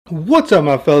What's up,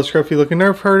 my fellow scruffy looking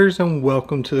nerf herders, and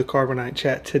welcome to the Carbonite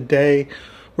Chat. Today,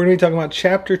 we're going to be talking about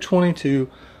Chapter 22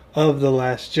 of The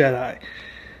Last Jedi.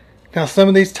 Now, some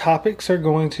of these topics are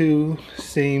going to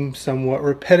seem somewhat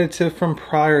repetitive from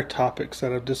prior topics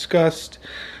that I've discussed,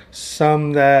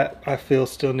 some that I feel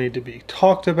still need to be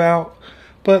talked about,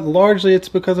 but largely it's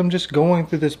because I'm just going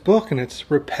through this book and it's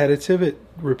repetitive. It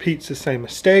repeats the same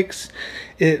mistakes.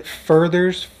 It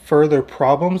furthers further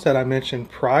problems that I mentioned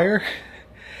prior.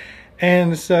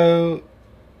 And so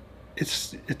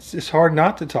it's hard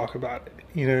not to talk about it.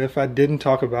 You know, if I didn't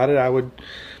talk about it, I would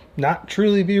not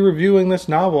truly be reviewing this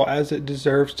novel as it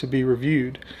deserves to be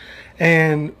reviewed.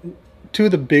 And two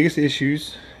of the biggest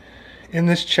issues in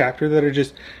this chapter that are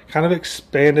just kind of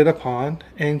expanded upon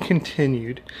and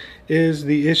continued is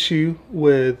the issue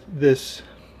with this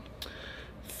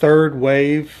third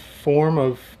wave form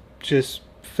of just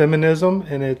feminism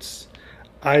and its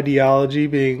ideology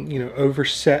being,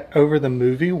 overset over the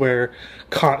movie, where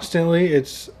constantly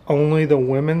it's only the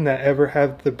women that ever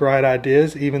have the bright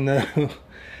ideas, even though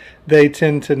they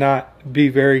tend to not be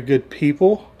very good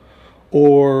people,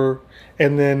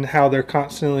 and then how they're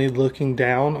constantly looking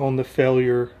down on the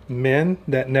failure men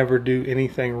that never do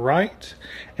anything right.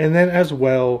 And then as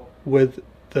well with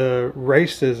the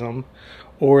racism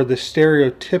or the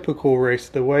stereotypical race,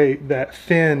 the way that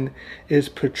Finn is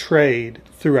portrayed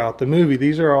throughout the movie.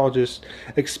 These are all just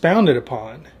expounded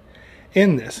upon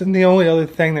in this. And the only other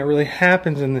thing that really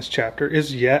happens in this chapter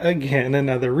is yet again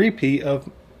another repeat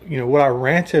of, what I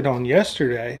ranted on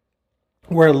yesterday,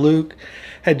 where Luke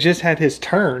had just had his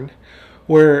turn,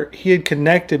 where he had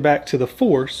connected back to the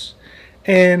Force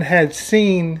and had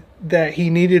seen that he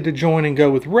needed to join and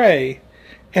go with Rey,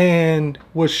 and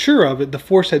was sure of it. The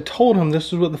Force had told him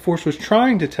this is what the Force was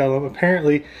trying to tell him.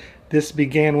 Apparently, this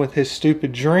began with his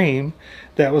stupid dream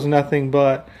that was nothing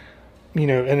but, an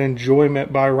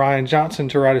enjoyment by Rian Johnson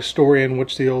to write a story in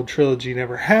which the old trilogy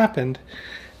never happened.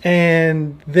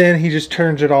 And then he just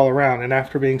turns it all around. And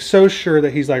after being so sure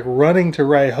that he's like running to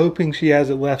Rey, hoping she has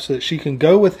it left so that she can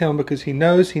go with him because he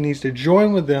knows he needs to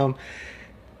join with them,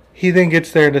 he then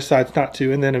gets there and decides not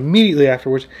to. And then immediately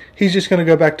afterwards, he's just going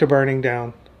to go back to burning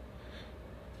down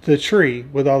the tree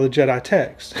with all the Jedi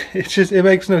text. It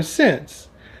makes no sense.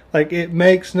 It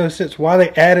makes no sense why they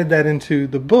added that into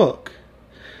the book.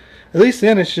 At least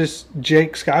then it's just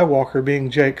Jake Skywalker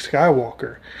being Jake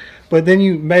Skywalker. But then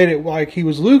you made it like he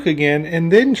was Luke again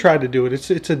and then tried to do it. It's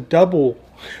a double.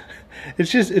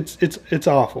 It's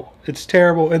awful. It's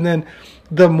terrible. And then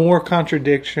the more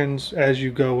contradictions as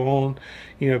you go on.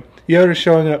 Yoda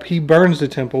showing up, he burns the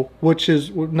temple, which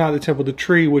is not the temple, the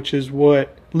tree, which is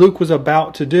what Luke was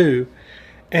about to do.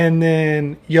 And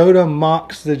then Yoda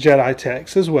mocks the Jedi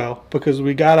text as well, because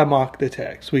we gotta mock the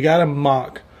text. We gotta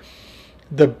mock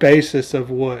the basis of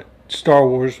what Star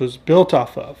Wars was built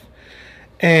off of.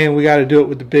 And we gotta do it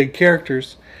with the big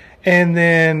characters. And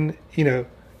then,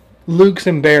 Luke's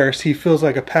embarrassed. He feels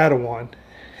like a Padawan.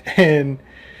 And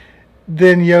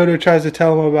then Yoda tries to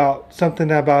tell him about something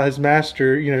about his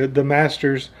master. The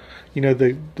masters,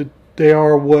 they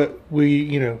are what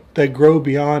we, they grow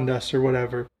beyond us or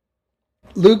whatever.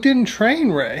 Luke didn't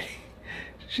train Rey.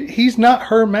 He's not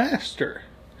her master.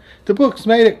 The book's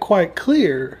made it quite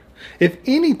clear. If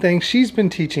anything, she's been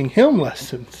teaching him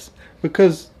lessons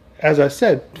because, as I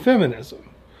said, feminism.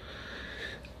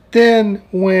 Then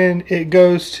when it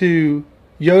goes to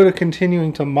Yoda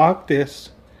continuing to mock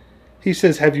this, he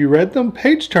says, have you read them?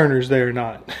 Page turners they or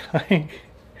not.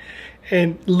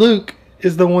 And Luke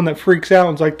is the one that freaks out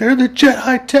and is like, they're the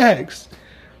Jedi texts.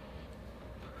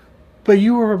 But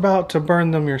you were about to burn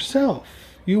them yourself.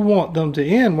 You want them to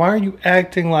end. Why are you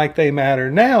acting like they matter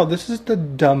now? This is the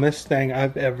dumbest thing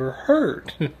I've ever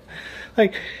heard.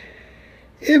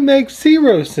 It makes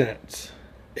zero sense.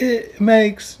 It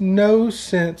makes no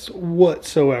sense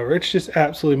whatsoever. It's just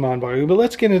absolutely mind-boggling. But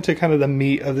let's get into kind of the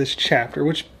meat of this chapter,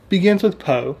 which begins with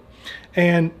Poe.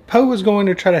 And Poe is going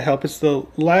to try to help. It's the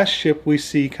last ship we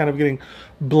see kind of getting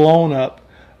blown up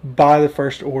by the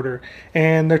First Order.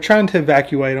 And they're trying to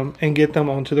evacuate them and get them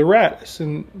onto the Raddus.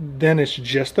 And then it's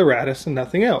just the Raddus and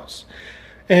nothing else.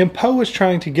 And Poe is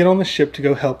trying to get on the ship to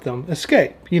go help them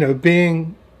escape.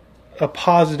 Being a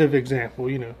positive example,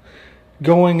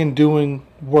 going and doing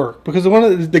work. Because one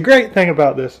of the great thing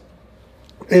about this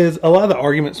is a lot of the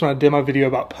arguments when I did my video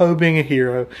about Poe being a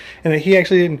hero and that he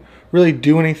actually didn't really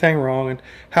do anything wrong, and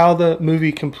how the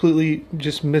movie completely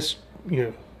just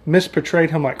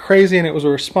misportrayed him like crazy, and it was a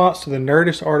response to the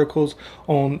Nerdist articles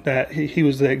on that he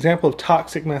was the example of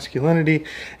toxic masculinity,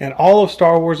 and all of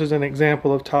Star Wars is an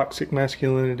example of toxic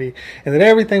masculinity, and that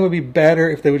everything would be better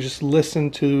if they would just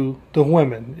listen to the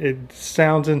women. It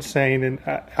sounds insane, and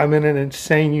I'm in an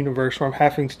insane universe where I'm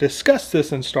having to discuss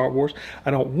this in Star Wars.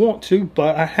 I don't want to,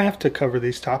 but I have to cover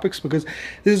these topics because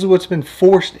this is what's been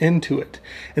forced into it,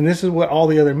 and this is what all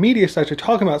the other media sites are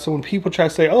talking about. So when people try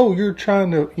to say, oh, you're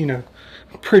trying to,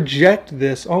 project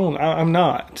this on, I'm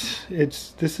not.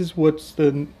 This is what's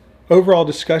the overall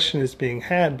discussion is being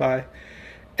had by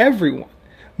everyone.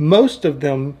 Most of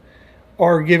them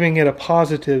are giving it a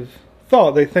positive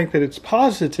thought. They think that it's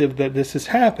positive that this is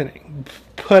happening,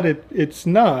 but it's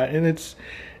not. And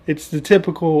it's the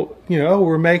typical, oh,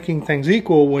 we're making things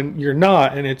equal when you're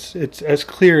not, and it's as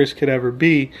clear as could ever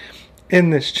be in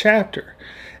this chapter.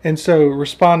 And so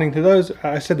responding to those,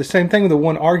 I said the same thing. The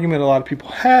one argument a lot of people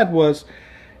had was,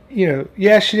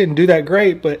 yeah, she didn't do that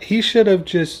great, but he should have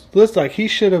he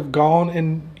should have gone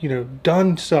and,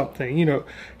 done something.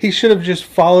 He should have just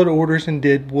followed orders and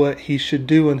did what he should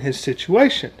do in his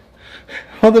situation.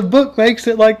 Well, the book makes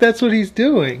it like that's what he's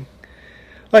doing.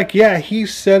 Like, yeah, he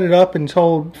set it up and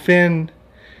told Finn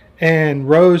and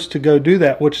Rose to go do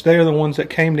that, which they're the ones that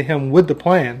came to him with the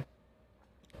plan.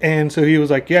 And so he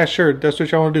was like, yeah, sure, that's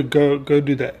what y'all want to do. Go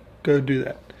do that. Go do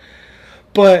that.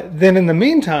 But then in the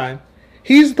meantime,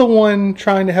 he's the one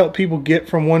trying to help people get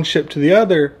from one ship to the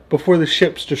other before the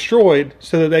ship's destroyed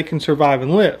so that they can survive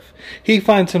and live. He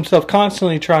finds himself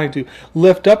constantly trying to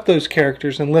lift up those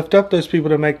characters and lift up those people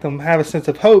to make them have a sense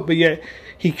of hope, but yet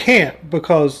he can't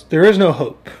because there is no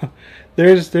hope.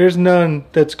 There's none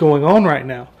that's going on right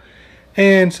now.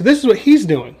 And so this is what he's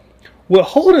doing. What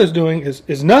Holdo's doing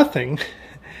is nothing.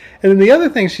 And then the other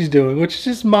thing she's doing, which is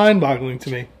just mind-boggling to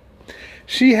me,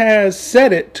 she has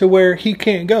set it to where he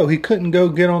can't go. He couldn't go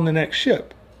get on the next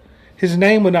ship. His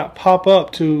name would not pop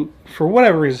up for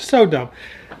whatever reason. So dumb.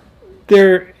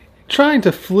 They're trying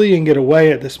to flee and get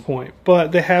away at this point,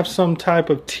 but they have some type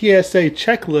of TSA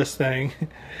checklist thing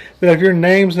that if your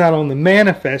name's not on the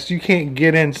manifest, you can't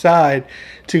get inside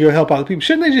to go help other people.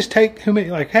 Shouldn't they just take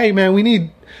hey man, we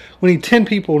need 10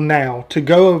 people now to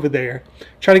go over there,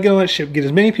 try to get on that ship, get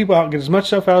as many people out, get as much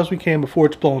stuff out as we can before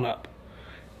it's blown up.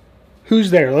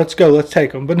 Who's there? Let's go. Let's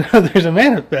take them. But no, there's a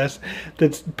manifest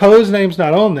that's Poe's name's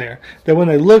not on there. That when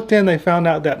they looked in, they found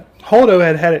out that Holdo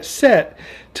had it set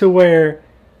to where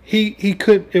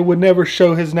it would never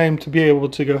show his name to be able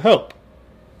to go help.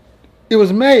 It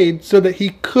was made so that he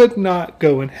could not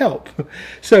go and help.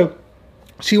 So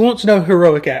she wants no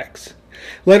heroic acts.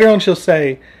 Later on, she'll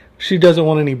say she doesn't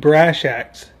want any brash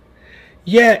acts.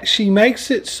 Yet she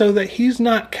makes it so that he's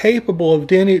not capable of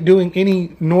doing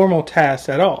any normal tasks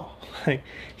at all. Like,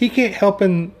 he can't help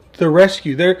in the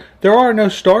rescue. There are no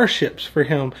starships for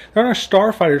him. There are no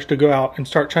starfighters to go out and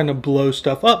start trying to blow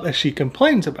stuff up, as she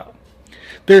complains about.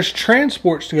 There's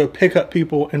transports to go pick up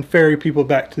people and ferry people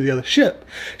back to the other ship.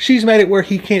 She's made it where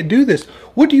he can't do this.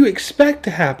 What do you expect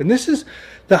to happen? This is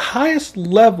the highest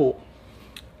level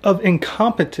of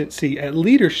incompetency at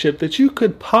leadership that you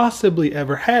could possibly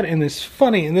ever had. And it's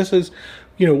funny, and this is,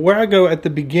 where I go at the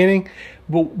beginning,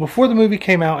 before the movie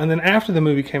came out and then after the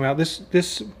movie came out,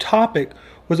 this topic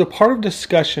was a part of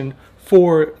discussion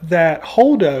for that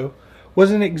Holdo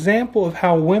was an example of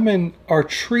how women are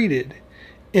treated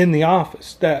in the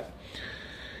office, that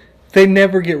they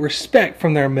never get respect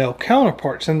from their male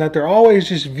counterparts and that they're always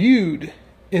just viewed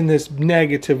in this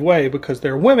negative way because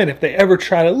they're women. If they ever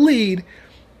try to lead,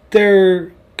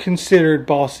 they're considered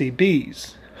bossy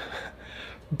bees.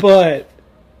 But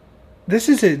this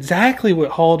is exactly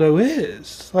what Holdo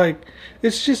is. Like,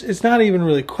 it's not even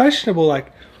really questionable.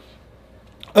 Like,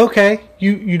 okay,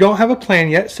 you don't have a plan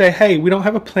yet. Say, hey, we don't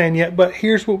have a plan yet, but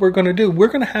here's what we're going to do. We're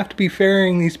going to have to be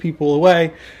ferrying these people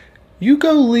away. You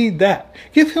go lead that.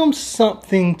 Give him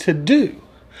something to do.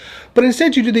 But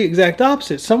instead you do the exact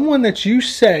opposite. Someone that you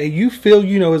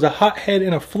feel is a hothead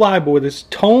and a flyboy that's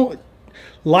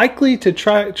likely to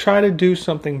try to do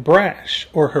something brash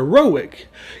or heroic,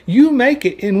 you make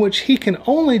it in which he can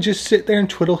only just sit there and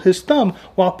twiddle his thumb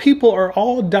while people are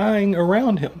all dying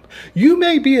around him. You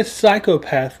may be a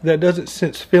psychopath that doesn't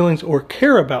sense feelings or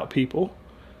care about people,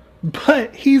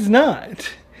 but he's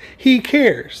not. He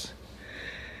cares.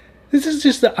 This is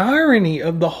just the irony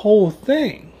of the whole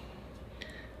thing.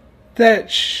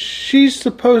 That she's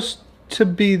supposed to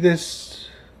be this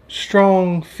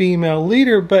strong female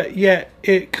leader, but yet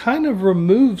it kind of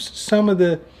removes some of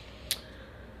the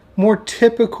more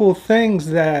typical things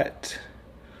that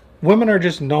women are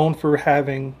just known for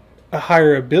having a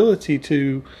higher ability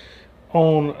to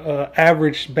on an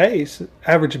average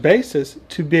basis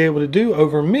to be able to do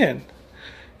over men.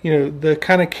 You know, the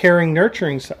kind of caring,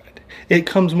 nurturing side. It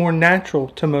comes more natural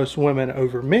to most women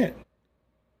over men.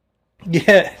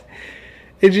 Yet,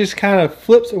 it just kind of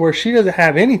flips it where she doesn't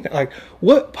have anything. Like,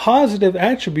 what positive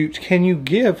attributes can you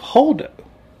give Holdo?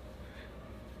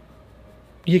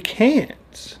 You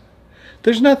can't.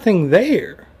 There's nothing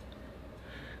there.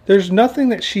 There's nothing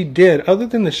that she did other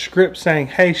than the script saying,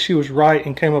 hey, she was right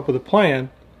and came up with a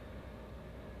plan.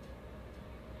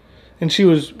 And she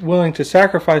was willing to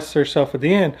sacrifice herself at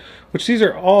the end, which these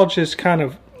are all just kind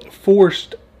of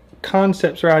forced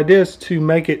concepts or ideas to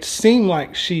make it seem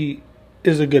like she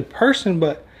is a good person,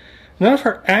 but none of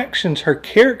her actions, her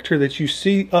character that you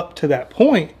see up to that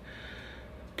point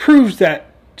proves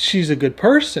that she's a good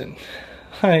person.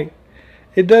 Like,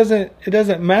 it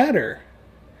doesn't matter.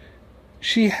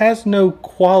 She has no good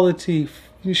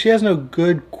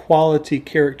quality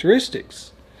characteristics.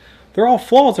 They're all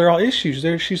flaws, they're all issues.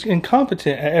 She's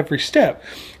incompetent at every step.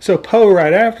 So Poe,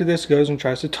 right after this, goes and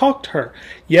tries to talk to her.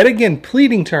 Yet again,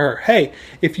 pleading to her, hey,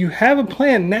 if you have a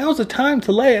plan, now's the time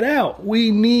to lay it out. We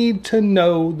need to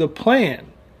know the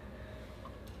plan.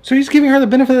 So he's giving her the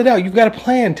benefit of the doubt. You've got a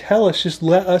plan. Tell us. Just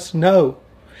let us know.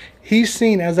 He's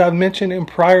seen, as I've mentioned in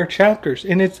prior chapters,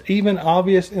 and it's even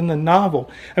obvious in the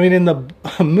in the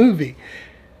movie,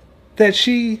 that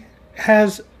she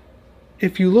has...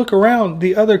 If you look around,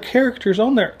 the other characters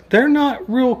on there, they're not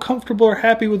real comfortable or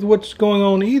happy with what's going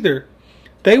on either.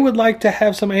 They would like to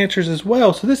have some answers as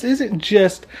well. So this isn't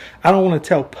just, I don't want to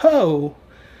tell Poe.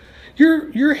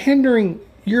 You're hindering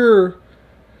your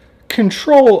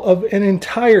control of an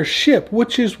entire ship,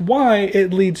 which is why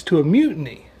it leads to a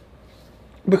mutiny.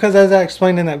 Because as I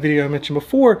explained in that video I mentioned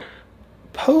before,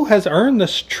 Poe has earned the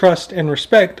trust and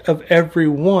respect of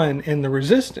everyone in the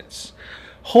Resistance.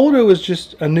 Holdo is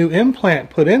just a new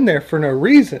implant put in there for no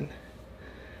reason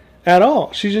at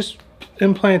all. She just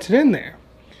implanted in there.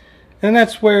 And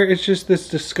that's where it's just this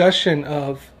discussion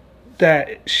of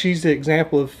that she's the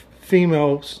example of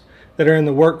females that are in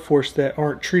the workforce that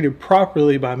aren't treated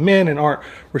properly by men and aren't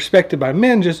respected by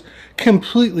men, just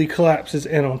completely collapses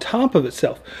in on top of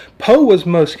itself. Poe was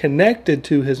most connected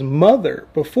to his mother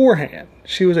beforehand.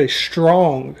 She was a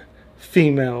strong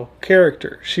female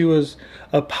character. She was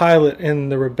a pilot in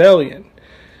the rebellion.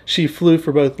 She flew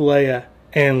for both Leia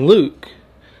and Luke.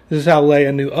 This is how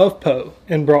Leia knew of Poe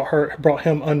and brought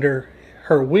him under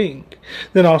her wing.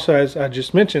 Then also, as I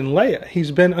just mentioned, Leia.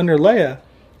 He's been under Leia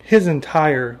his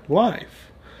entire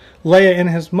life. Leia and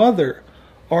his mother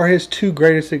are his two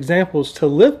greatest examples to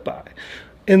live by.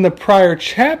 In the prior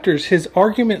chapters, his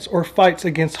arguments or fights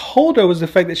against Holdo was the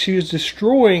fact that she was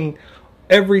destroying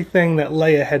everything that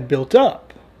Leia had built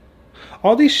up.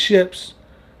 All these ships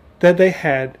that they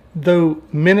had, though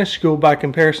minuscule by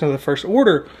comparison to the First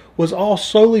Order, was all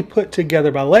solely put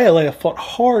together by Leia. Leia fought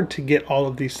hard to get all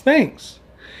of these things.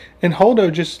 And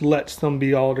Holdo just lets them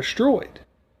be all destroyed.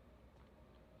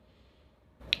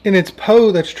 And it's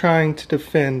Poe that's trying to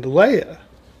defend Leia.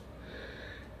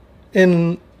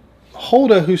 And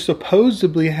Holdo, who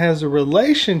supposedly has a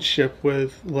relationship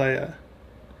with Leia,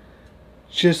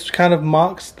 just kind of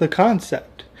mocks the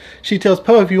concept. She tells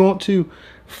Poe, if you want to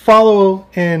follow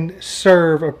and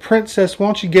serve a princess, why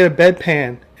don't you get a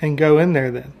bedpan and go in there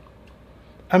then?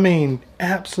 I mean,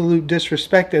 absolute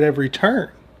disrespect at every turn.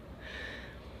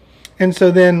 And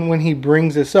so then when he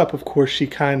brings this up, of course, she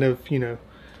kind of,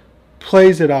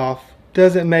 plays it off,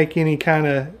 doesn't make any kind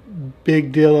of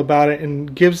big deal about it,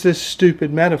 and gives this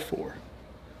stupid metaphor.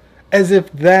 As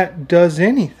if that does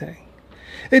anything.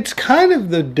 It's kind of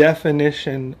the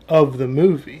definition of the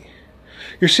movie.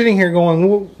 You're sitting here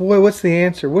going, what's the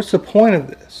answer? What's the point of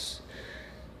this?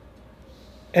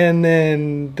 And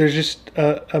then there's just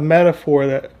a metaphor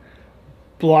that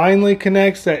blindly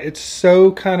connects, that it's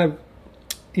so kind of,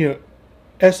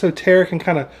 esoteric and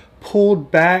kind of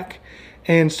pulled back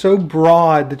and so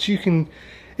broad that you can,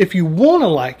 if you want to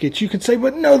like it, you can say,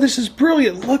 but no, this is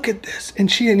brilliant. Look at this.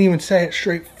 And she didn't even say it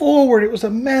straightforward. It was a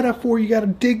metaphor. You got to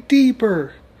dig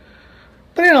deeper.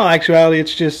 But in all actuality,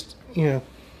 it's just,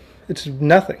 it's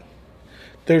nothing.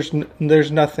 There's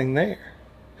nothing there.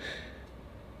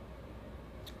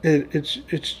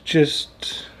 It's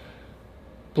just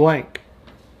blank.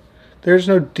 There's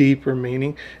no deeper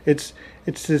meaning. It's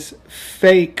this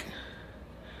fake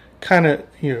kind of,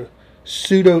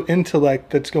 pseudo intellect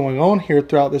that's going on here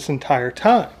throughout this entire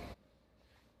time.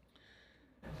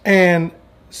 And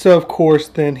so, of course,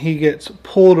 then he gets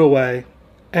pulled away,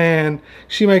 and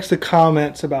she makes the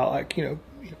comments about,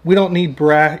 we don't need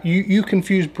you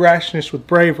confuse brashness with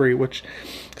bravery, which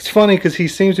it's funny because he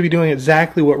seems to be doing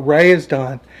exactly what Rey has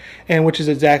done, and which is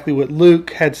exactly what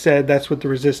Luke had said that's what the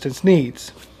Resistance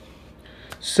needs.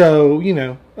 So,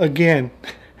 again,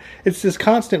 it's this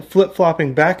constant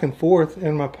flip-flopping back and forth,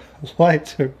 and my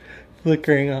lights are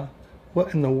flickering.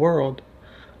 What in the world?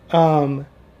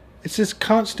 It's this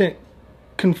constant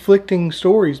conflicting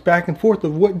stories back and forth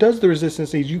of what does the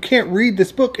Resistance need. You can't read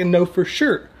this book and know for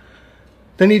sure.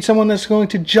 They need someone that's going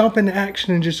to jump into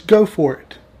action and just go for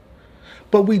it.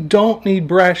 But we don't need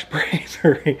brash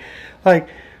bravery. Like,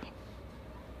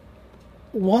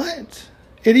 what?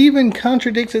 It even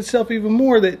contradicts itself even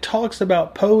more that it talks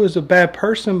about Poe as a bad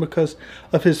person because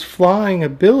of his flying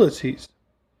abilities.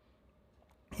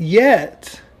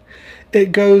 Yet,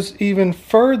 it goes even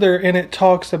further and it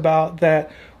talks about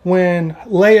that when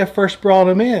Leia first brought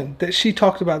him in, that she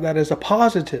talked about that as a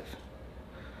positive.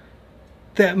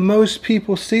 That most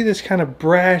people see this kind of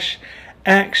brash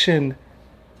action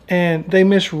and they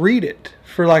misread it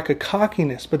for like a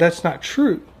cockiness, but that's not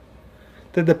true.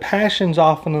 That the passion's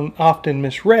often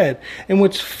misread. And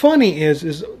what's funny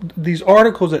is these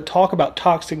articles that talk about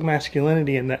toxic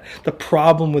masculinity and that the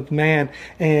problem with man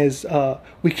is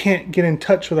we can't get in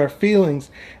touch with our feelings.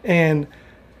 And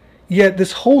yet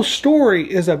this whole story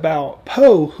is about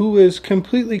Poe, who is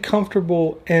completely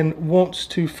comfortable and wants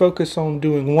to focus on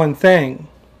doing one thing.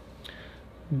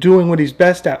 Doing what he's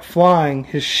best at, flying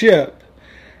his ship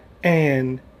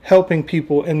and helping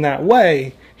people in that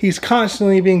way. He's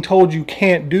constantly being told you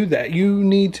can't do that. You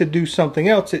need to do something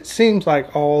else. It seems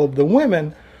like all of the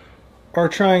women are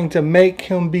trying to make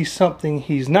him be something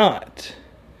he's not.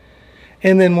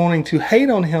 And then wanting to hate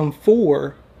on him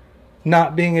for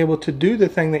not being able to do the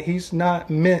thing that he's not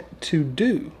meant to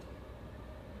do.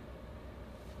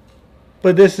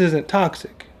 But this isn't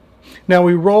toxic. Now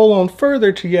we roll on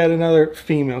further to yet another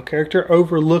female character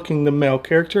overlooking the male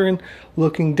character and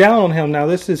looking down on him. Now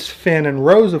this is Finn and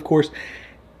Rose, of course.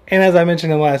 And as I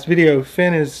mentioned in the last video,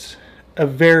 Finn is a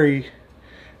very,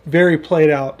 very played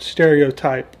out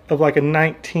stereotype of like a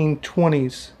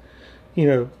 1920s,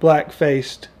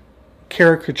 black-faced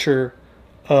caricature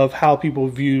of how people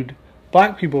viewed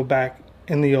black people back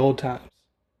in the old times.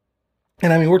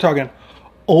 And I mean, we're talking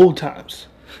old times.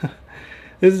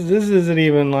 This isn't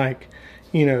even like,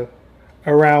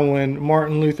 around when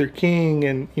Martin Luther King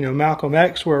and, Malcolm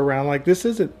X were around. Like, this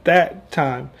isn't that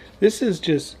time. This is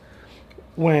just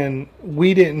when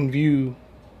we didn't view,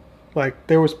 like,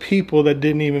 there was people that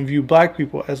didn't even view black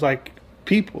people as, like,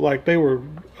 people. Like, they were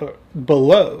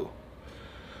below.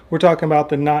 We're talking about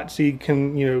the Nazi,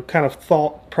 kind of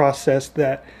thought process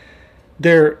that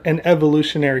they're an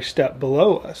evolutionary step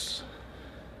below us.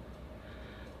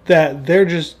 That they're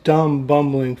just dumb,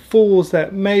 bumbling fools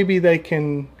that maybe they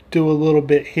can do a little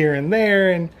bit here and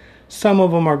there, and some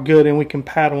of them are good, and we can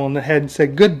pat them on the head and say,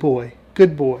 good boy,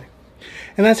 good boy.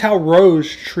 And that's how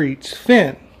Rose treats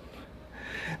Finn.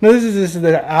 Now this is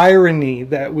the irony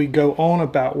that we go on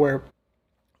about where,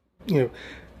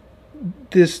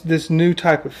 this new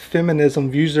type of feminism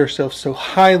views themselves so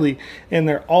highly, and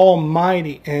they're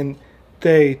almighty, and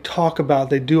they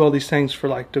do all these things for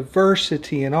like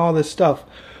diversity and all this stuff.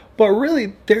 But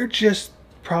really, they're just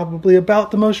probably about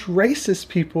the most racist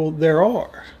people there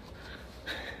are.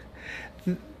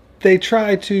 They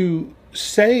try to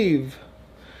save,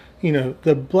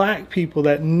 the black people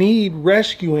that need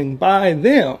rescuing by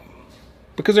them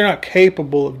because they're not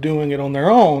capable of doing it on their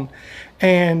own.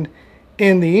 And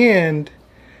in the end,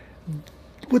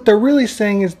 what they're really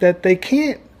saying is that they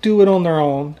can't do it on their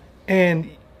own, and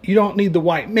you don't need the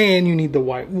white man, you need the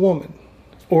white woman.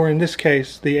 Or in this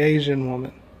case, the Asian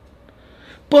woman.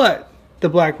 But the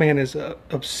black man is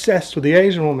obsessed with the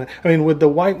Asian woman. I mean, with the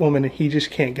white woman, he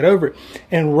just can't get over it.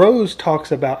 And Rose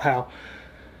talks about how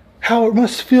it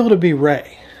must feel to be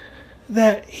Rey.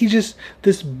 That he just,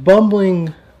 this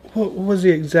bumbling, what was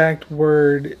the exact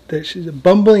word? That she's a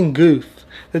bumbling goof.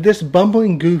 That this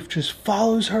bumbling goof just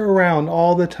follows her around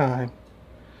all the time.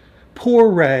 Poor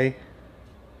Rey.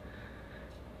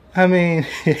 I mean,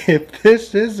 if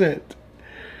this isn't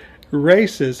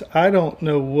racist, I don't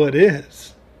know what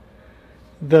is.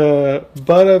 The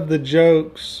butt of the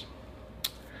jokes,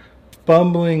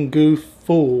 bumbling goof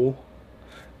fool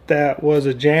that was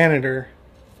a janitor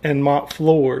and mopped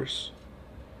floors.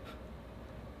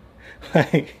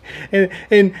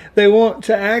 And they want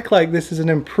to act like this is an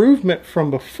improvement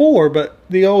from before, but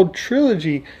the old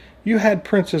trilogy, you had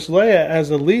Princess Leia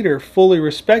as a leader, fully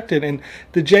respected, and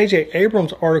the J.J.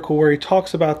 Abrams article where he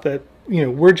talks about that,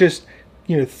 we're just,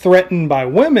 threatened by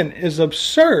women is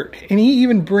absurd. And he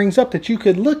even brings up that you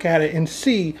could look at it and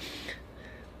see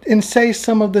and say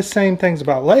some of the same things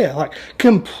about Leia, like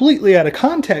completely out of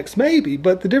context, maybe.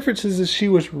 But the difference is she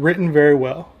was written very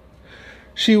well.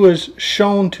 She was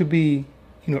shown to be,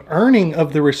 earning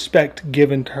of the respect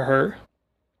given to her.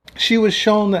 She was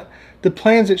shown that the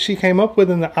plans that she came up with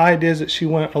and the ideas that she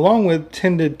went along with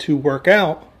tended to work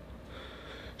out.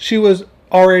 She was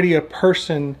already a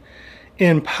person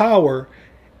in power.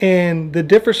 And the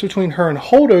difference between her and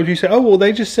Holdo, you say, oh, well,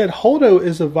 they just said Holdo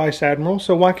is a vice admiral,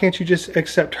 so why can't you just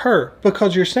accept her?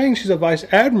 Because you're saying she's a vice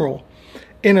admiral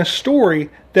in a story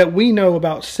that we know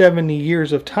about 70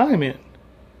 years of time in.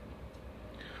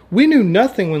 We knew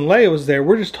nothing when Leia was there.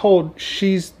 We're just told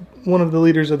she's one of the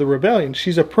leaders of the rebellion.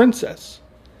 She's a princess.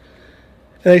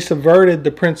 And they subverted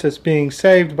the princess being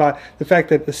saved by the fact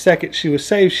that the second she was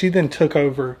saved, she then took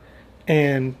over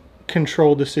and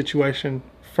controlled the situation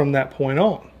from that point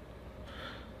on.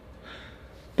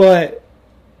 But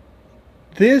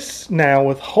this now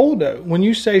with Holdo, when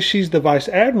you say she's the vice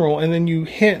admiral and then you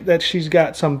hint that she's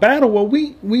got some battle, well,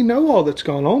 we know all that's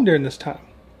going on during this time.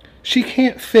 She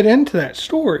can't fit into that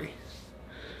story.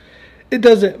 It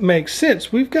doesn't make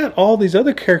sense. We've got all these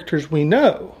other characters we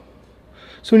know.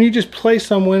 So when you just play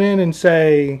someone in and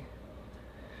say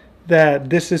that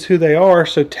this is who they are,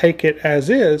 so take it as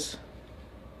is,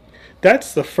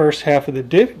 that's the first half of the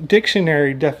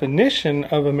dictionary definition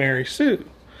of a Mary Sue.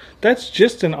 That's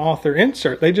just an author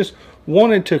insert. They just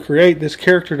wanted to create this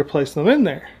character to place them in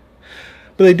there.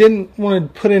 But they didn't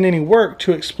want to put in any work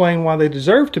to explain why they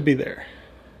deserve to be there.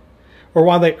 Or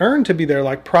why they earned to be there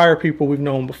like prior people we've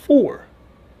known before.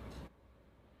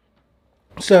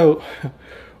 So,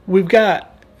 we've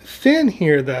got Finn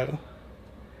here though.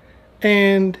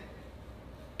 And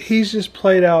he's just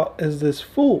played out as this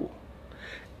fool.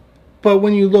 But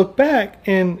when you look back,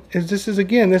 and this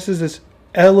is this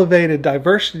elevated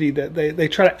diversity that they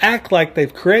try to act like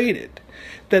they've created.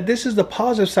 That this is the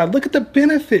positive side. Look at the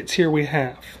benefits here we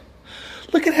have.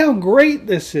 Look at how great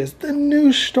this is. The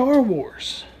new Star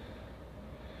Wars.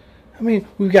 I mean,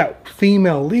 we've got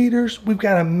female leaders. We've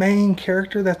got a main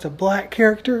character that's a black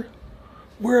character.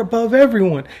 We're above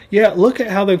everyone. Yeah, look at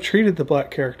how they've treated the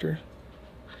black character.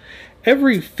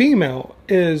 Every female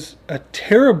is a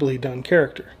terribly done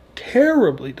character.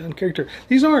 Terribly done character.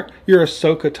 These aren't your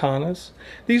Ahsoka Tanas.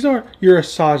 These aren't your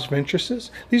Asajj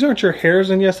Ventresses. These aren't your Heras.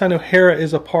 And yes, I know Hera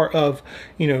is a part of,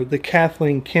 the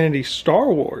Kathleen Kennedy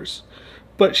Star Wars.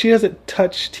 But she doesn't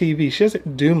touch TV. She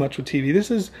doesn't do much with TV. This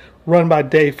is run by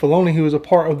Dave Filoni, who is a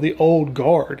part of the old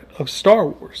guard of Star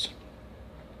Wars.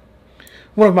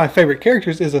 One of my favorite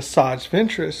characters is Asajj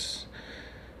Ventress.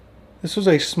 This was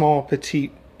a small,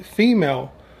 petite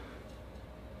female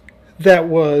that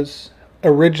was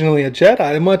originally a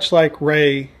Jedi, much like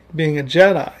Rey being a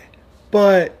Jedi.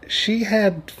 But she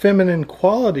had feminine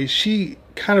qualities. She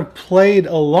kind of played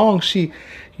along. She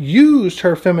used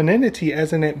her femininity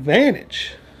as an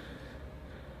advantage.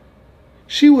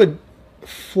 She would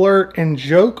flirt and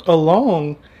joke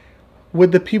along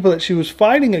with the people that she was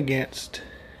fighting against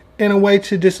in a way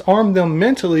to disarm them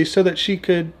mentally so that she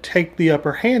could take the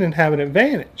upper hand and have an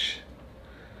advantage.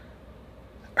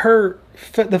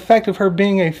 The fact of her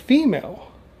being a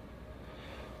female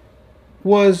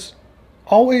was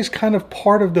always kind of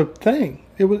part of the thing.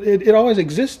 It always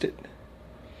existed.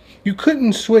 You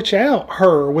couldn't switch out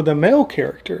her with a male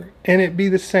character and it be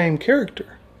the same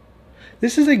character.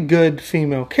 This is a good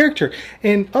female character.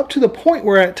 And up to the point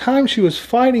where at times she was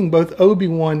fighting both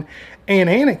Obi-Wan and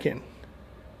Anakin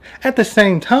at the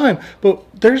same time. But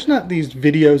there's not these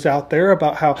videos out there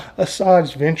about how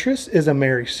Asajj Ventress is a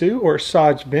Mary Sue or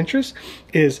Asajj Ventress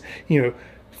is,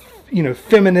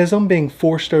 feminism being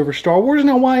forced over Star Wars.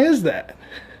 Now, why is that?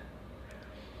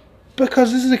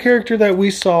 Because this is a character that we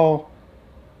saw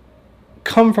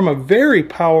come from a very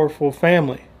powerful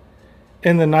family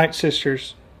in the Night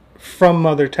Sisters from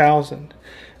Mother Talzin,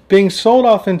 being sold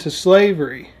off into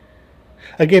slavery.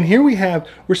 Again, here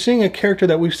we're seeing a character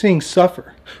that we've seen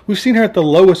suffer. We've seen her at the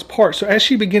lowest part. So as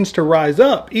she begins to rise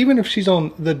up, even if she's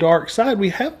on the dark side, we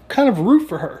have kind of root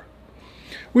for her.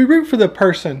 We root for the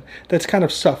person that's kind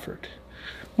of suffered.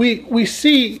 We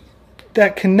see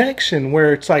that connection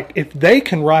where it's like, if they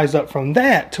can rise up from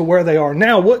that to where they are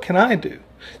now, what can I do?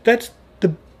 That's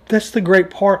the great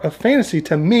part of fantasy.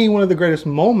 To me, one of the greatest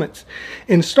moments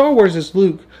in Star Wars is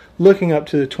Luke looking up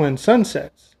to the twin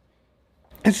sunsets.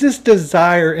 It's this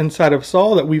desire inside of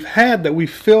Saul that we've had, that we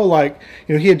feel like,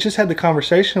 he had just had the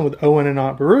conversation with Owen and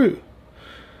Aunt Beru.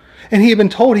 And he had been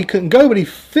told he couldn't go, but he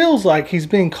feels like he's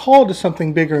being called to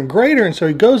something bigger and greater. And so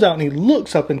he goes out and he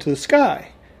looks up into the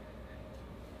sky.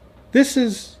 This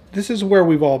is where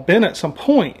we've all been at some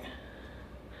point.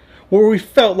 where we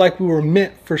felt like we were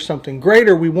meant for something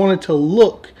greater. We wanted to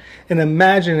look and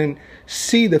imagine and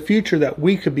see the future that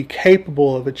we could be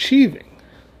capable of achieving.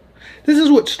 This is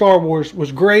what Star Wars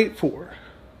was great for.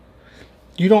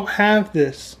 You don't have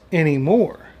this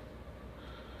anymore.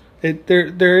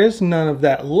 There is none of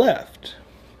that left.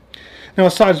 Now,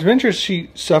 Asajj Ventress, she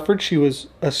suffered. She was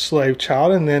a slave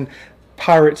child, and then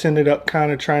pirates ended up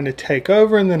kind of trying to take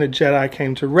over, and then a Jedi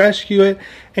came to rescue it,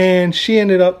 and she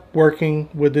ended up working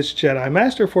with this Jedi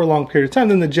Master for a long period of time.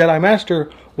 Then the Jedi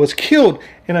Master was killed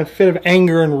in a fit of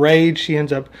anger and rage. She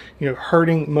ends up,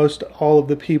 hurting most all of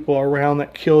the people around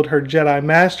that killed her Jedi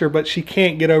Master, but she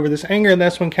can't get over this anger, and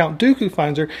that's when Count Dooku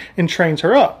finds her and trains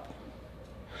her up.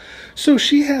 So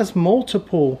she has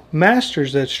multiple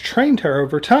masters that's trained her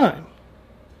over time.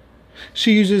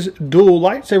 She uses dual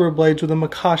lightsaber blades with a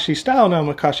Makashi style. Now,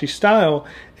 Makashi style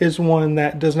is one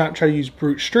that does not try to use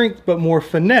brute strength, but more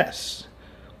finesse.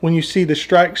 When you see the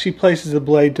strike, she places the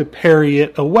blade to parry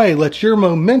it away. Lets your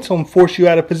momentum force you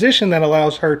out of position that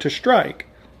allows her to strike.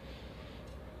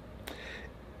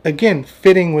 Again,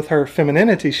 fitting with her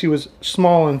femininity. She was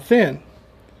small and thin.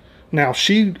 Now,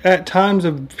 she, at times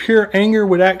of pure anger,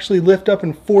 would actually lift up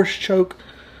and force choke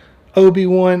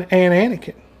Obi-Wan and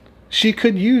Anakin. She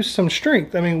could use some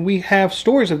strength. I mean, we have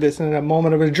stories of this. In a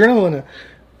moment of adrenaline, a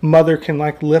mother can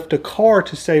lift a car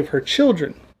to save her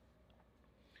children.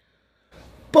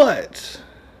 But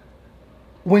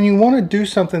when you want to do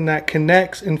something that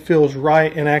connects and feels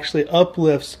right and actually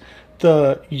uplifts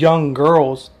the young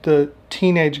girls, the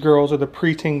teenage girls or the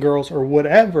preteen girls or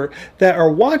whatever that are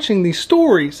watching these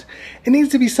stories, it needs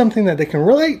to be something that they can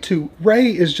relate to. Rey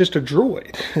is just a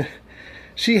droid.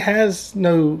 She has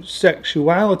no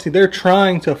sexuality. They're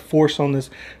trying to force on this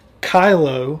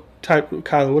Kylo,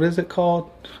 what is it called?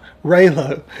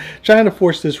 Reylo. Trying to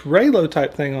force this Reylo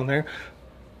type thing on there.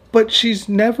 But she's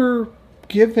never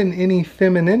given any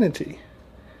femininity.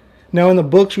 Now in the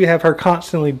books we have her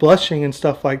constantly blushing and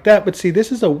stuff like that. But see,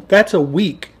 that's a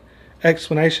weak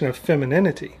explanation of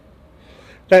femininity.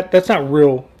 That's not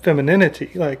real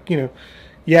femininity.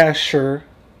 Yeah, sure,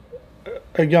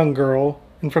 a young girl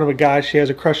in front of a guy she has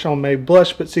a crush on may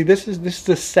blush, but see, this is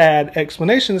a sad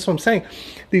explanation. That's what I'm saying.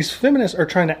 These feminists are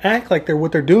trying to act like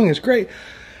what they're doing is great,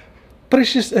 but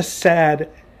it's just a sad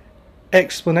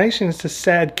explanation. It's a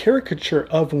sad caricature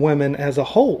of women as a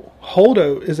whole.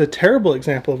 Holdo is a terrible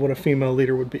example of what a female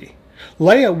leader would be.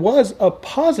 Leia was a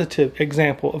positive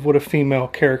example of what a female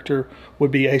character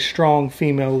would be, a strong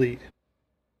female lead.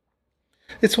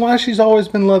 It's why she's always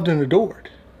been loved and adored.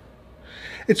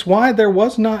 It's why there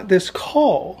was not this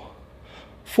call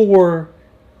for,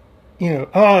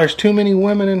 there's too many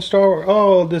women in Star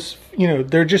Wars.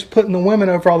 They're just putting the women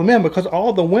over all the men, because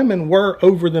all the women were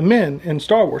over the men in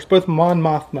Star Wars. Both Mon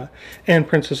Mothma and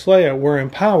Princess Leia were in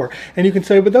power. And you can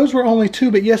say, but those were only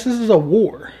two. But yes, this is a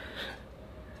war.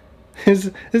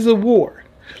 This is a war.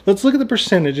 Let's look at the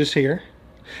percentages here.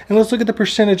 And let's look at the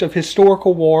percentage of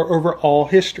historical war over all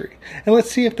history. And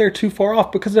let's see if they're too far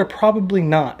off, because they're probably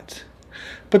not.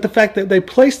 But the fact that they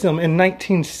placed them in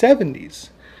 1970s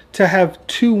to have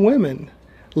two women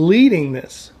leading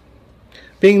this,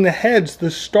 being the heads, the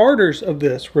starters of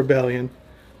this rebellion,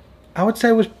 I would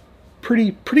say was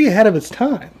pretty ahead of its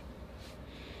time.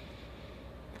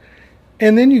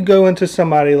 And then you go into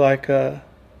somebody like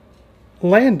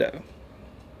Lando.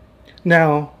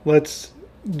 Now, let's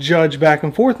judge back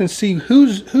and forth and see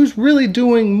who's really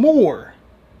doing more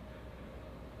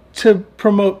to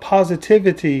promote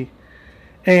positivity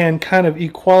and kind of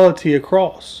equality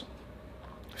across.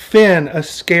 Finn, a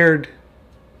scared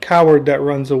coward that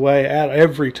runs away at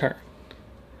every turn.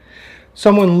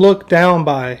 Someone looked down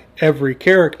by every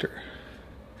character.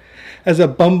 As a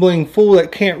bumbling fool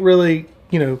that can't really,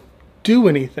 do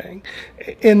anything.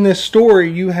 In this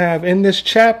story, in this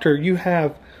chapter, you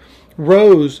have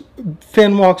Rose.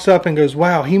 Finn walks up and goes,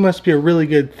 wow, he must be a really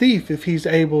good thief if he's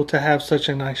able to have such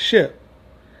a nice ship.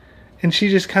 And she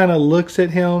just kind of looks at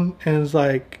him and is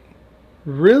like,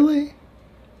 really?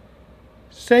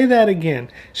 Say that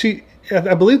again.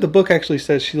 I believe the book actually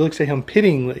says she looks at him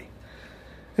pityingly.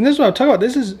 And this is what I'm talking about.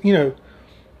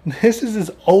 This is this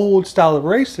old style of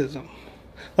racism.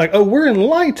 We're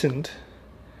enlightened.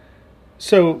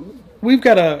 So we've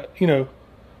got a,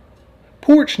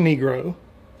 porch Negro,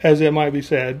 as it might be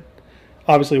said.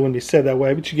 Obviously it wouldn't be said that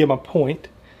way, but you get my point.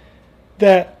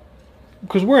 That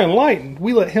because we're enlightened,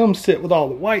 we let him sit with all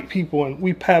the white people and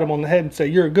we pat him on the head and say,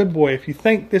 you're a good boy. If you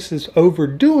think this is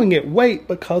overdoing it, wait,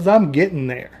 because I'm getting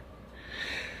there.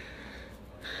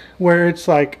 Where it's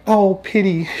like, oh,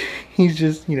 pity. He's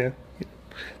just, they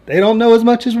don't know as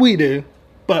much as we do,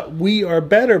 but we are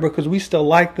better because we still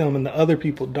like them and the other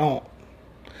people don't.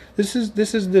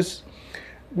 This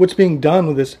what's being done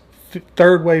with this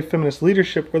third wave feminist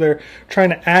leadership, where they're trying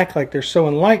to act like they're so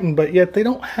enlightened, but yet they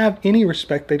don't have any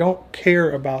respect. They don't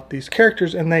care about these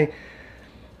characters, and they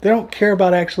don't care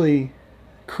about actually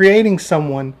creating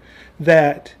someone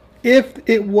that, if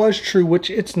it was true, which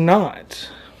it's not,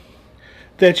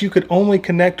 that you could only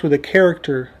connect with a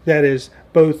character that is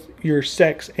both your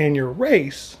sex and your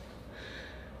race,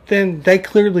 then they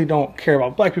clearly don't care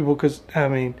about black people. Because, I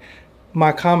mean,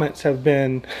 my comments have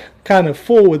been kind of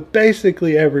full with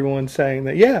basically everyone saying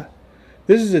that, yeah,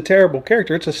 this is a terrible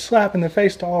character. It's a slap in the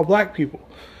face to all black people.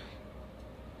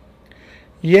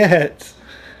 Yet,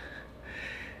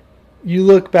 you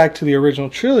look back to the original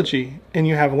trilogy and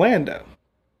you have Lando.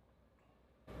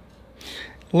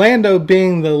 Lando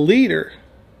being the leader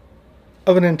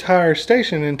of an entire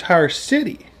station, an entire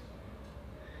city.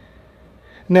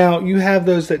 Now, you have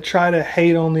those that try to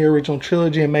hate on the original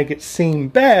trilogy and make it seem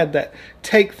bad, that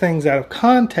take things out of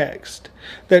context,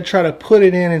 that try to put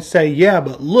it in and say, yeah,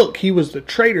 but look, he was the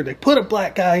traitor. They put a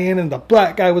black guy in and the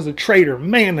black guy was a traitor.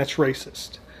 Man, that's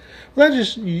racist. Well,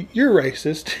 that's just, you're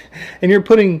racist, and you're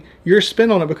putting your spin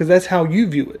on it because that's how you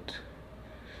view it.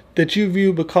 That you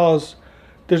view because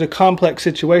there's a complex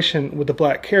situation with the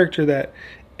black character that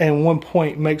at one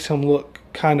point makes him look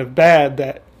kind of bad,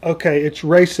 that, okay, it's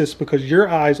racist because your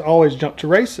eyes always jump to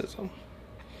racism.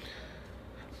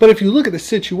 But if you look at the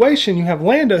situation, you have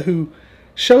Lando who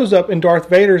shows up and Darth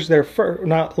Vader's there first.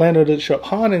 Not Lando doesn't show up.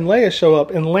 Han and Leia show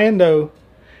up, and Lando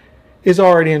is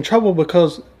already in trouble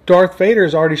because Darth Vader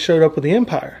has already showed up with the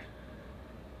Empire.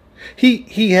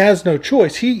 He has no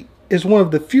choice. He is one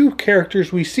of the few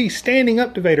characters we see standing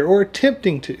up to Vader, or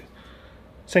attempting to.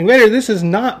 Saying, Vader, this is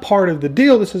not part of the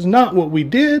deal. This is not what we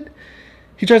did.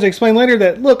 He tries to explain later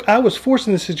that, look, I was forced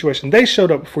in this situation. They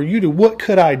showed up before you did. What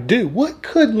could I do? What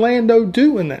could Lando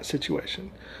do in that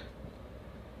situation?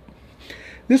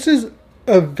 This is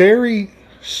a very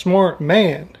smart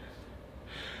man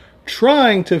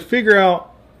trying to figure out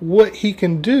what he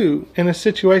can do in a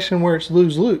situation where it's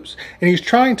lose-lose. And he's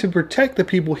trying to protect the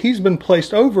people he's been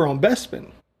placed over on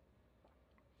Bespin.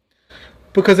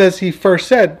 Because as he first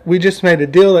said, we just made a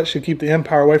deal that should keep the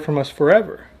Empire away from us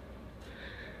forever.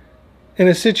 In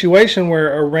a situation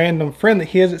where a random friend that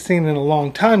he hasn't seen in a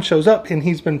long time shows up, and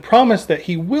he's been promised that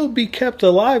he will be kept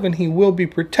alive and he will be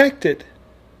protected.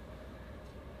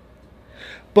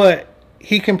 But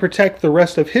he can protect the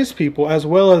rest of his people, as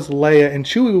well as Leia and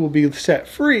Chewie will be set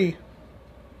free.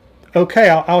 Okay,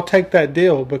 I'll take that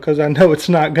deal because I know it's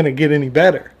not going to get any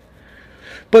better.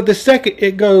 But the second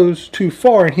it goes too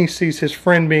far and he sees his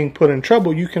friend being put in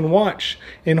trouble, you can watch,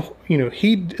 and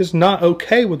he is not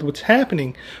okay with what's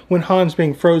happening when Han's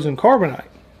being frozen carbonite.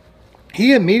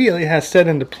 He immediately has set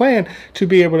into plan to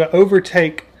be able to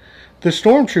overtake the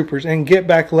stormtroopers and get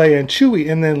back Leia and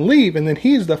Chewie and then leave, and then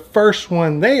he's the first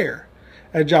one there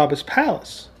at Jabba's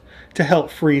palace to help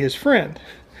free his friend.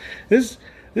 This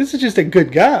is just a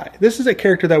good guy. This is a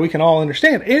character that we can all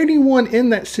understand. Anyone in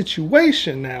that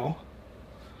situation now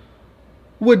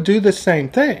would do the same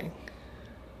thing.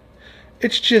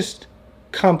 It's just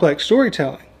complex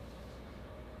storytelling.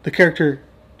 The character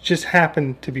just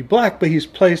happened to be black, but he's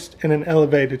placed in an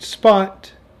elevated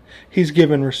spot. He's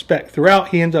given respect throughout.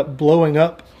 He ends up blowing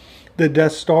up the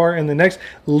Death Star in the next,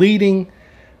 leading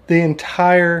the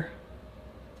entire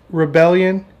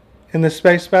rebellion in the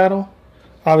space battle.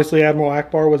 Obviously, Admiral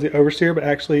Akbar was the overseer, but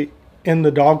actually in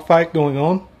the dogfight going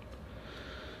on.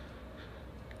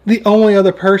 The only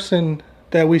other person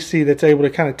that we see that's able to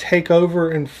kind of take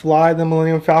over and fly the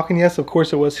Millennium Falcon, yes, of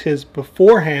course it was his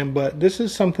beforehand, but this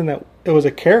is something that it was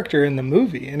a character in the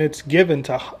movie, and it's given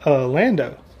to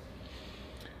Lando.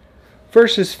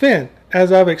 Versus Finn,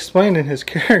 as I've explained in his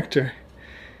character,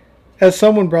 as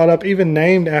someone brought up, even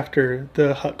named after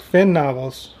the Huck Finn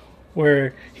novels,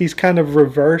 where he's kind of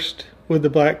reversed with the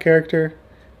black character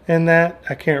in that.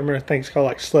 I can't remember, I think it's called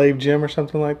like Slave Jim or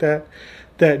something like that.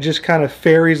 That just kind of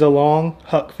ferries along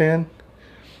Huck Finn.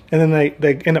 And then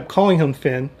they end up calling him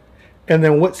Finn. And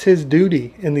then what's his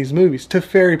duty in these movies? To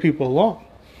ferry people along.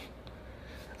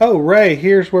 Oh, Rey,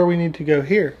 here's where we need to go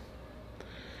here.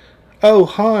 Oh,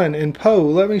 Han and Poe,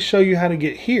 let me show you how to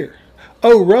get here.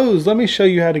 Oh, Rose, let me show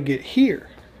you how to get here.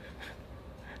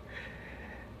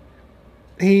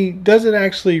 He doesn't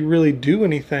actually really do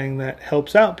anything that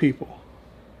helps out people.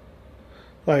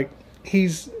 Like,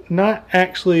 he's not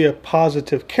actually a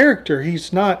positive character.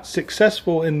 He's not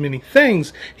successful in many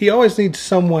things. He always needs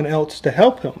someone else to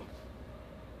help him.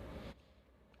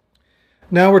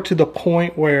 Now we're to the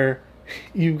point where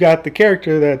you've got the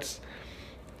character that's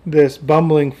this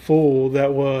bumbling fool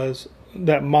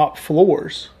that mopped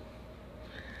floors.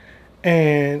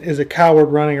 and is a coward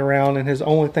running around, and his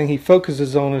only thing he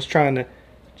focuses on is trying to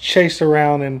chase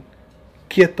around and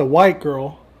get the white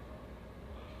girl.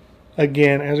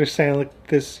 Again, as we're saying, like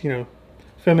this,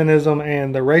 feminism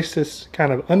and the racist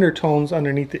kind of undertones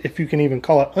underneath it, if you can even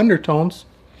call it undertones.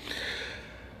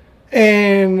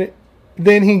 And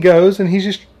then he goes and he's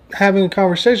just having a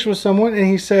conversation with someone, and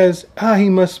he says, he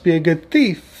must be a good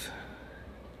thief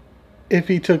if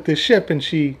he took this ship. And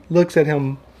she looks at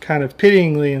him kind of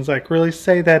pityingly and is like, really?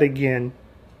 Say that again.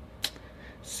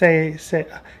 Say. And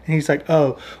he's like,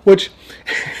 oh, which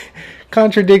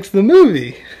contradicts the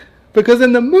movie. Because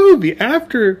in the movie,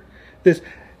 after this,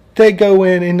 they go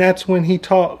in, and that's when he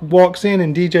walks in,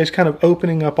 and DJ's kind of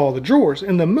opening up all the drawers.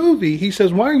 In the movie, he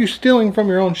says, why are you stealing from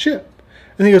your own ship?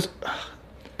 And he goes,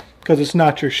 because it's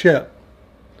not your ship.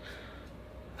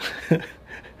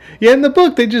 Yeah, in the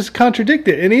book, they just contradict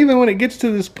it. And even when it gets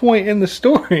to this point in the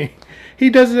story, he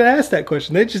doesn't ask that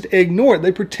question. They just ignore it.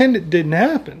 They pretend it didn't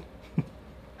happen.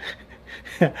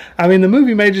 I mean, the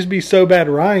movie may just be so bad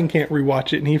Ryan can't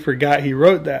rewatch it and he forgot he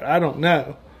wrote that. I don't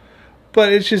know.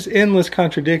 But it's just endless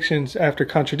contradictions after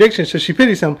contradictions. So she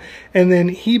pities him, and then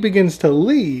he begins to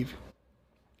leave.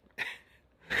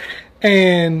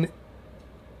 And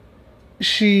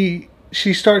she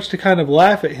starts to kind of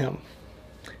laugh at him.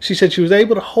 She said she was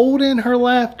able to hold in her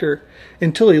laughter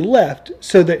until he left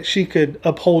so that she could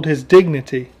uphold his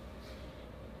dignity.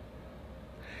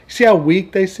 See how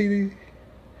weak they see these?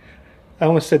 I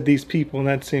almost said these people, and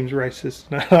that seems racist.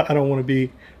 I don't want to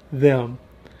be them.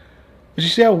 But you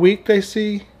see how weak they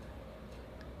see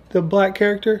the black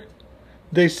character?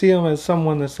 They see him as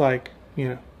someone that's like,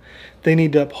 they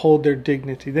need to uphold their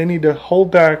dignity. They need to hold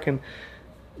back. And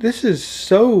this is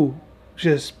so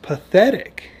just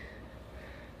pathetic.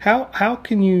 How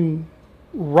can you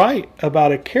write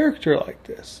about a character like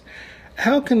this?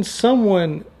 How can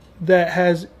someone that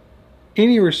has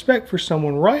any respect for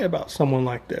someone write about someone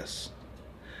like this?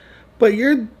 But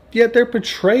yet they're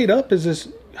portrayed up as this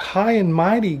high and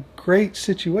mighty, great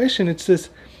situation. It's this,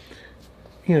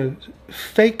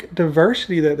 fake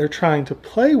diversity that they're trying to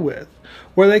play with,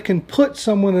 where they can put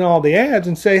someone in all the ads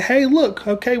and say, hey, look,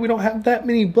 okay, we don't have that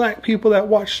many black people that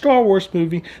watch Star Wars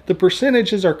movie. The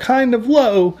percentages are kind of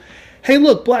low. Hey,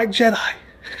 look, Black Jedi.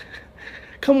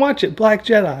 Come watch it, Black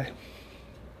Jedi.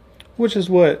 Which is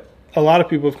what a lot of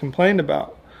people have complained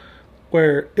about,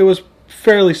 where it was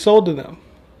fairly sold to them.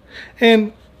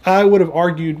 And I would have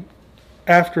argued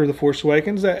after The Force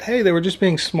Awakens that, hey, they were just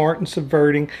being smart and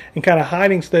subverting and kind of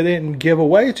hiding so they didn't give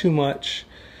away too much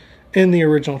in the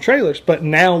original trailers. But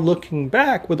now looking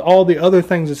back with all the other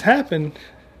things that's happened,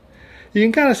 you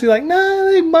can kind of see like, nah,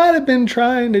 they might have been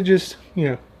trying to just,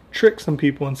 trick some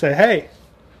people and say, hey,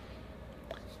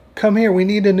 come here, we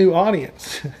need a new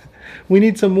audience. We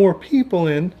need some more people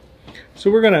in.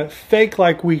 So we're going to fake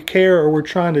like we care or we're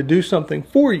trying to do something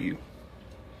for you.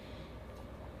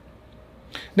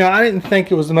 Now, I didn't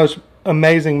think it was the most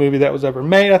amazing movie that was ever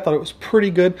made. I thought it was pretty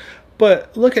good.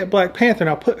 But look at Black Panther.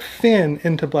 Now put Finn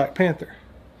into Black Panther.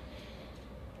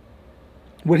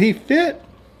 Would he fit?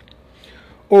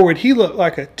 Or would he look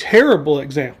like a terrible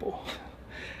example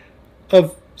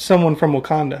of someone from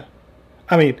Wakanda?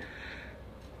 I mean,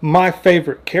 my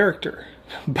favorite character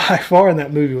by far in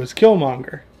that movie was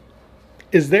Killmonger.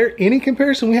 Is there any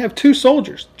comparison? We have two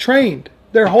soldiers trained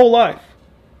their whole life.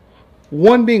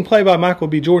 One being played by Michael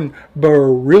B. Jordan,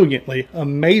 brilliantly,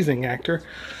 amazing actor.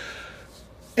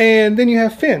 And then you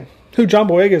have Finn, who John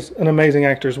Boyega is an amazing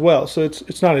actor as well. So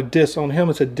it's not a diss on him,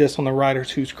 it's a diss on the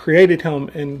writers who's created him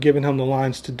and given him the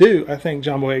lines to do. I think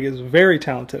John Boyega is a very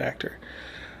talented actor.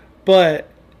 But,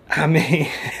 I mean,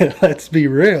 let's be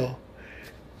real.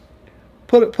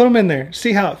 Put him in there.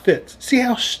 See how it fits. See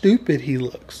how stupid he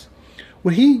looks.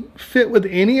 Would he fit with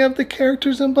any of the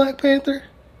characters in Black Panther?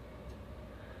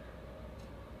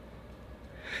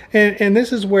 And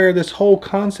this is where this whole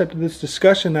concept of this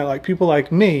discussion that like people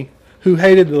like me who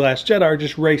hated The Last Jedi are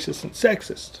just racist and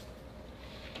sexist.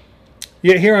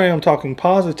 Yet here I am talking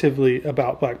positively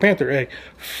about Black Panther, a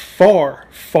far,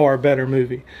 far better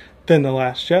movie than The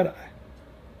Last Jedi.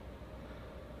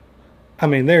 I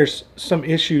mean, there's some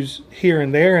issues here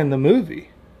and there in the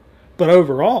movie, but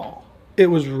overall, it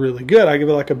was really good. I give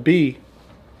it like a B,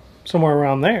 somewhere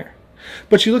around there.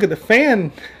 But you look at the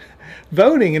fan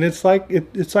voting, and it's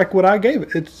like what I gave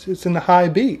it. It's in the high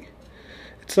B.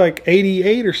 It's like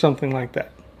 88 or something like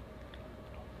that.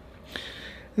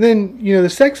 And then, the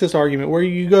sexist argument where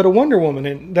you go to Wonder Woman,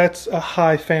 and that's a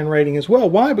high fan rating as well.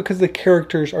 Why? Because the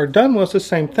characters are done well. It's the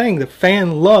same thing. The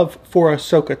fan love for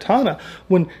Ahsoka Tano.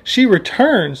 When she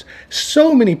returns,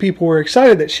 so many people were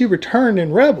excited that she returned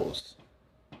in Rebels.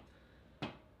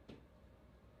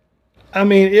 I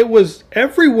mean,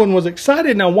 everyone was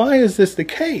excited. Now, why is this the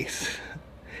case?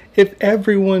 If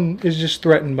everyone is just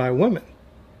threatened by women,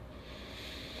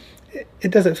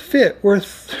 it doesn't fit.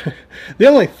 The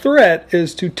only threat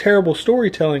is to terrible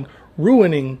storytelling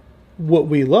ruining what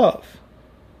we love.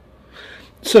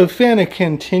 So Finn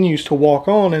continues to walk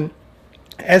on, and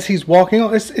as he's walking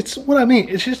on, it's what I mean.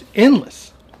 It's just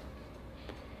endless.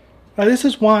 Now, this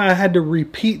is why I had to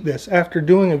repeat this after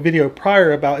doing a video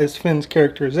prior about is Finn's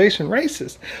characterization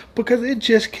racist, because it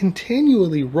just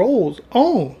continually rolls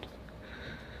on.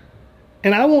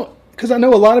 And because I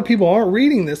know a lot of people aren't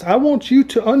reading this, I want you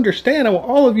to understand, I want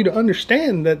all of you to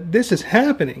understand that this is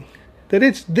happening, that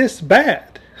it's this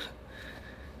bad.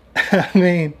 I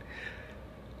mean,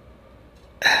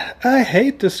 I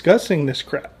hate discussing this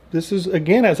crap. This is,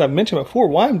 again, as I've mentioned before,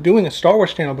 why I'm doing a Star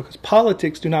Wars channel, because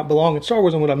politics do not belong in Star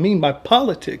Wars. And what I mean by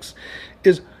politics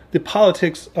is the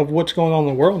politics of what's going on in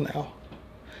the world now.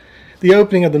 The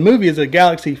opening of the movie is a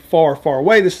galaxy far, far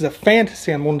away. This is a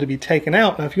fantasy I'm wanting to be taken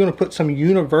out. Now, if you want to put some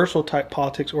universal type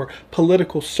politics or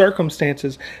political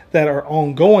circumstances that are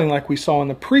ongoing like we saw in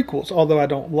the prequels, although I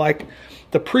don't like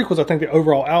the prequels, I think the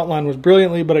overall outline was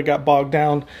brilliantly, but it got bogged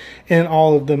down in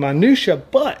all of the minutia.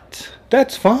 But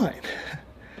that's fine.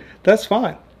 That's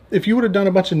fine. If you would have done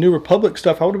a bunch of New Republic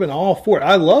stuff, I would have been all for it.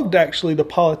 I loved, actually, the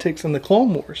politics in the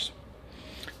Clone Wars,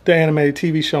 the animated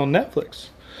TV show on Netflix,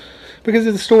 because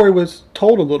the story was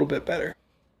told a little bit better.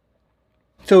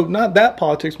 So, not that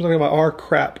politics, I'm talking about our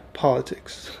crap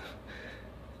politics.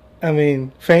 I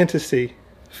mean, fantasy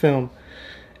film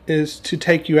is to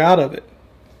take you out of it,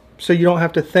 so you don't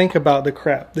have to think about the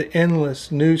crap, the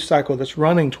endless news cycle that's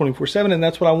running 24/7. And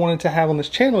that's what I wanted to have on this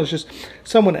channel, is just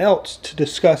someone else to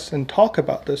discuss and talk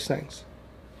about those things.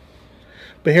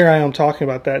 But here I am talking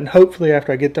about that, and hopefully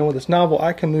after I get done with this novel,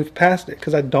 I can move past it,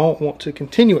 because I don't want to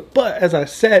continue it. But as I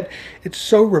said, it's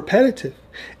so repetitive.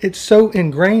 It's so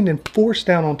ingrained and forced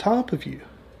down on top of you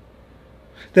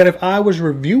that if I was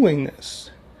reviewing this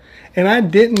and I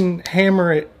didn't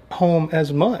hammer it home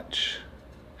as much,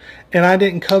 and I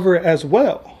didn't cover it as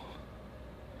well,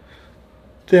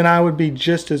 then I would be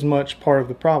just as much part of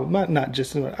the problem. Not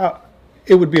just as much.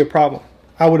 It would be a problem.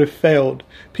 I would have failed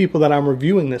people that I'm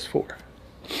reviewing this for.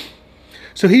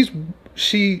 So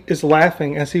she is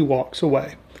laughing as he walks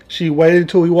away. She waited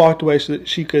until he walked away so that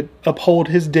she could uphold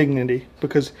his dignity,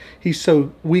 because he's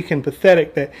so weak and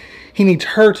pathetic that he needs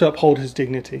her to uphold his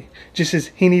dignity. Just as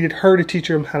he needed her to teach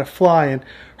him how to fly, and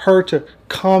her to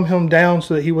calm him down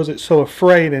so that he wasn't so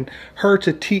afraid, and her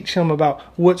to teach him about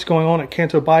what's going on at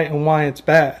Canto Bight and why it's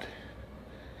bad,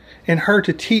 and her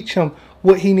to teach him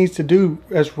what he needs to do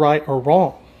as right or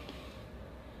wrong.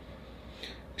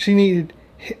 He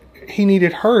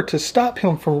needed her to stop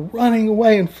him from running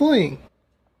away and fleeing,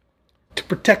 to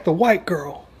protect the white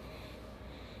girl.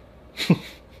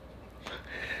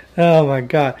 Oh my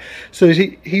God. So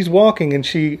he's walking, and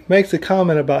she makes a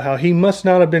comment about how he must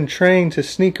not have been trained to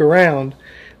sneak around,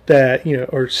 that,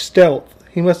 or stealth.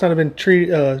 He must not have been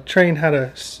trained how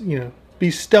to,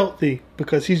 be stealthy,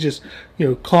 because he's just,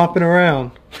 clomping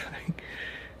around.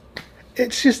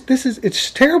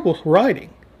 It's terrible writing.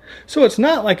 So it's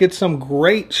not like it's some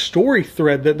great story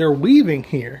thread that they're weaving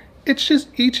here. It's just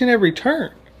each and every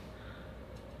turn.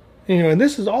 And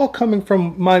this is all coming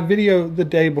from my video the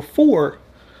day before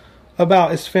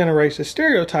about is Finn a racist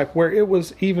stereotype, where it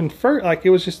was even further,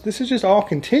 this is just all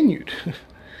continued.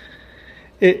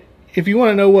 If you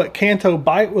want to know what Canto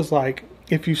Bight was like,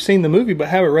 if you've seen the movie but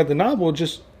haven't read the novel,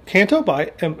 just Canto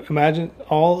Bight, imagine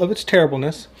all of its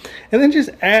terribleness, and then just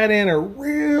add in a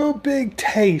real big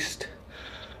taste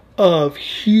of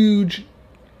huge,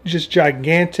 just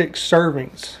gigantic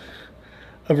servings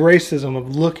of racism,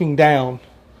 of looking down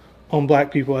on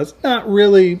black people as not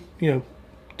really,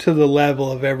 to the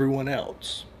level of everyone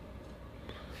else.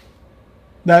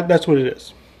 That's what it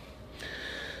is.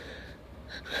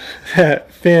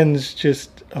 Finn's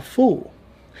just a fool.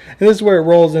 And this is where it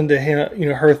rolls into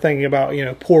him, her thinking about,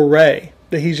 poor Rey,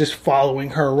 that he's just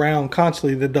following her around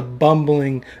constantly, that the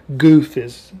bumbling goof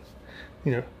is,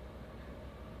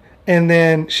 And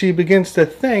then she begins to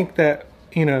think that,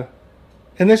 and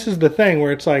this is the thing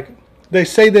where it's like, they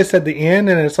say this at the end,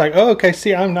 and it's like, oh, okay,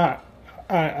 see, I'm not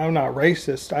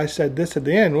racist. I said this at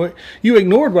the end. You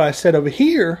ignored what I said over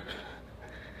here.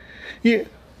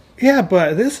 Yeah,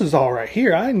 but this is all right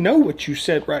here. I know what you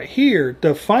said right here.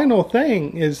 The final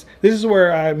thing is, this is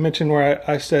where I mentioned where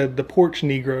I said the porch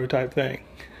Negro type thing.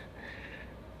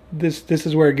 This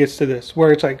is where it gets to this,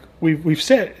 where it's like we've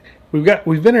been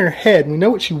in her head. We know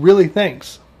what she really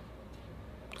thinks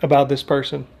about this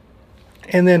person.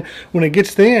 And then when it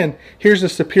gets to the end, here's the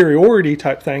superiority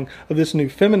type thing of this new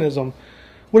feminism,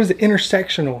 what is it?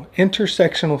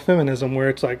 Intersectional feminism, where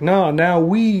it's like, no, now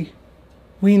we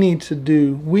need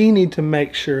to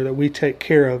make sure that we take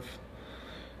care of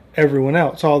everyone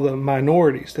else, all the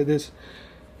minorities,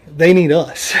 they need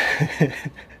us.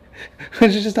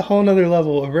 Which is just a whole nother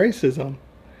level of racism.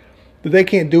 That they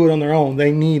can't do it on their own.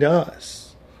 They need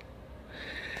us.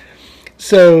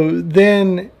 So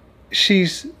then she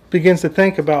begins to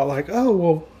think about like, oh,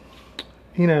 well,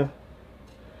 you know,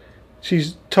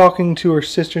 she's talking to her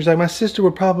sisters. Like, my sister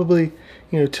would probably,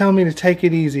 you know, tell me to take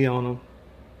it easy on them.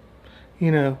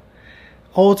 You know,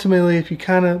 ultimately, if you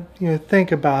kind of, you know,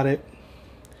 think about it,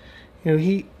 you know,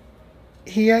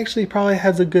 he actually probably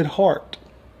has a good heart.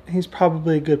 He's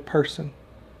probably a good person.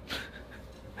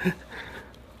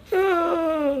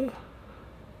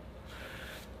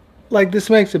 Like, this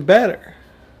makes it better.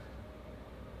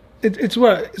 It's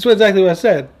exactly what I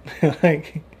said.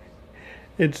 Like,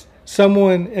 it's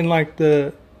someone in like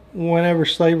whenever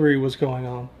slavery was going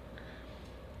on,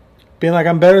 being like,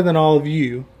 I'm better than all of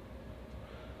you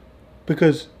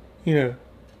because, you know,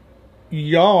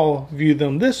 y'all view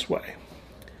them this way.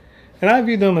 And I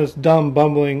view them as dumb,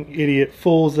 bumbling, idiot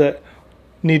fools that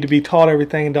need to be taught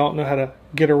everything and don't know how to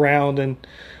get around and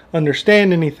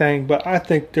understand anything. But I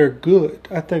think they're good.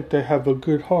 I think they have a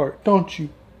good heart. Don't you?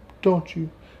 Don't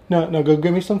you? No, go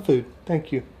get me some food.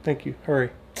 Thank you. Hurry.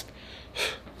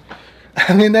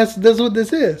 I mean, that's what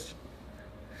this is.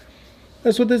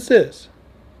 That's what this is.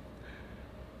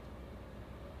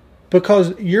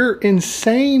 Because your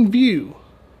insane view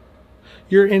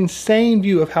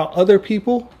of how other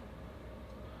people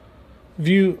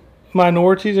view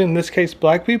minorities, in this case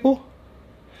black people,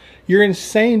 your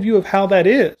insane view of how that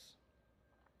is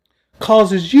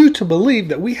causes you to believe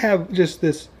that we have just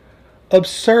this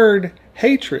absurd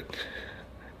hatred.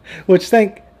 Which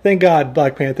thank God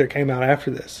Black Panther came out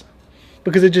after this,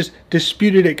 because it just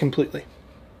disputed it completely.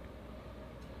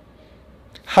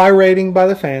 High rating by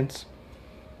the fans.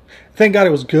 Thank God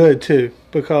it was good too,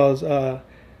 because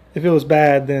if it was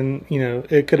bad, then, you know,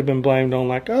 it could have been blamed on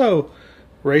like, oh,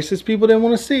 racist people didn't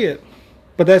want to see it.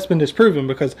 But that's been disproven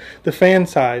because the fan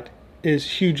side is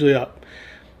hugely up.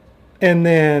 And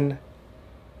then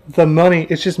the money,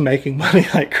 it's just making money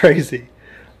like crazy.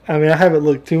 I mean, I haven't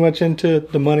looked too much into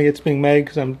the money it's being made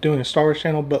because I'm doing a Star Wars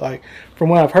channel, but like from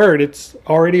what I've heard, it's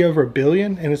already over $1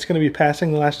 billion and it's going to be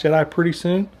passing The Last Jedi pretty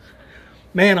soon.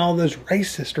 Man, all those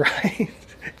racist, right?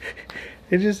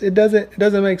 It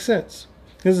doesn't make sense.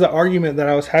 This is an argument that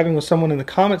I was having with someone in the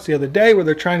comments the other day where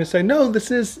they're trying to say, no,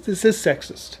 this is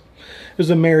sexist. It was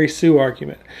a Mary Sue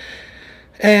argument.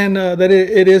 And that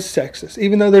it is sexist.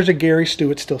 Even though there's a Gary Stu,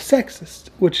 it's still sexist,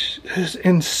 which is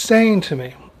insane to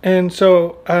me. And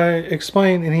so I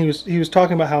explained, and he was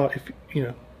talking about how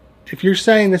if you're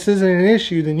saying this isn't an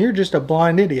issue, then you're just a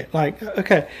blind idiot. Like,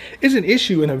 okay, it's an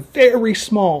issue in a very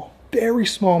small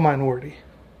minority.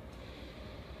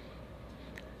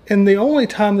 And the only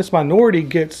time this minority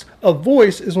gets a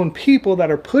voice is when people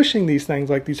that are pushing these things,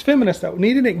 like these feminists that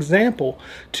need an example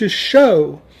to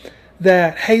show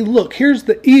that, hey, look, here's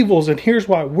the evils and here's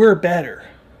why we're better.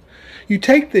 You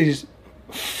take these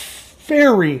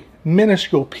very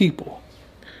minuscule people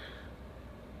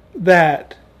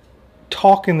that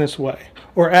talk in this way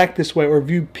or act this way or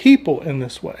view people in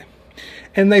this way,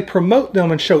 and they promote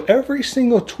them and show every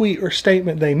single tweet or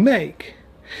statement they make.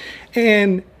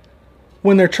 And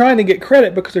when they're trying to get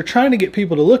credit because they're trying to get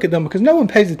people to look at them, because no one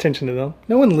pays attention to them,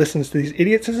 no one listens to these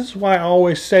idiots. This is why I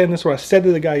always say, and this is what I said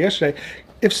to the guy yesterday,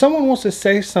 if someone wants to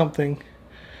say something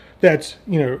that's,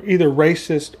 you know, either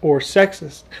racist or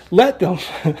sexist, let them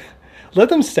let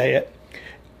them say it,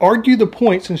 argue the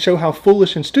points and show how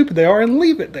foolish and stupid they are, and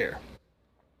leave it there.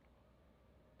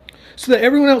 So that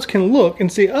everyone else can look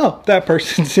and see, oh, that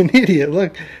person's an idiot.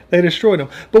 Look, they destroyed him.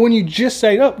 But when you just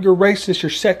say, oh, you're racist, you're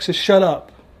sexist, shut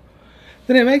up,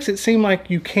 then it makes it seem like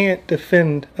you can't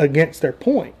defend against their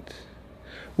point,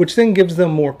 which then gives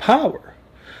them more power.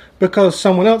 Because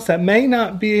someone else that may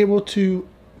not be able to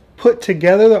put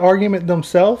together the argument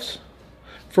themselves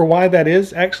for why that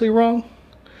is actually wrong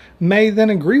may then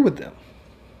agree with them.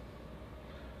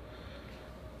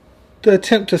 The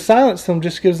attempt to silence them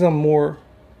just gives them more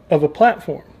of a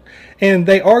platform. And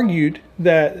they argued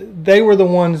that they were the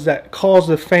ones that caused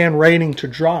the fan rating to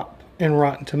drop in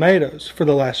Rotten Tomatoes for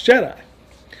The Last Jedi,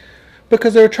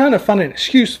 because they were trying to find an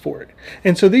excuse for it.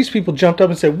 And so these people jumped up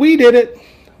and said, we did it.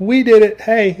 We did it.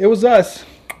 Hey, it was us.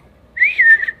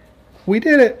 We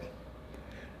did it.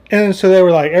 And so they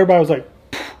were like, everybody was like,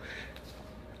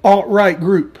 alt-right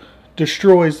group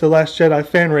destroys The Last Jedi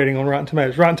fan rating on Rotten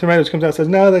Tomatoes. Rotten Tomatoes comes out and says,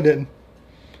 no, they didn't.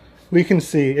 We can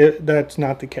see that's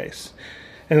not the case.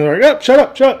 And they're like, oh, shut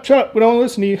up. We don't want to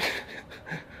listen to you.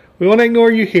 We want to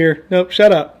ignore you here. Nope,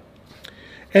 shut up.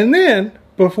 And then,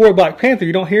 before Black Panther,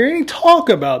 you don't hear any talk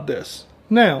about this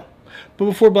now. But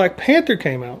before Black Panther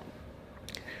came out,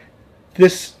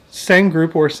 this same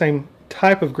group or same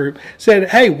type of group said,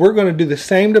 hey, we're going to do the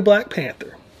same to Black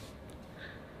Panther.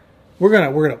 We're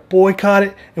gonna boycott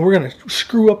it, and we're gonna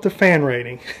screw up the fan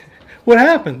rating. What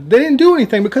happened? They didn't do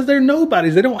anything because they're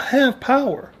nobodies. They don't have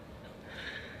power.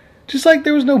 Just like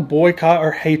there was no boycott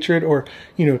or hatred or,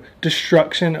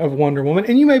 destruction of Wonder Woman.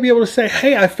 And you may be able to say,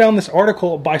 hey, I found this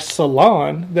article by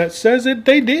Salon that says that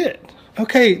they did.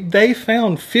 Okay, they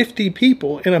found 50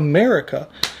 people in America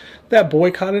that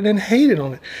boycotted and hated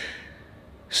on it.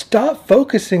 Stop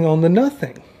focusing on the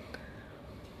nothing.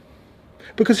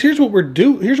 Because here's what you're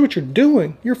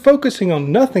doing. You're focusing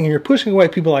on nothing, and you're pushing away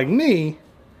people like me,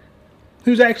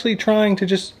 who's actually trying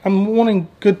to I'm wanting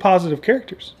good, positive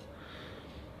characters.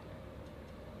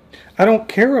 I don't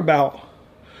care about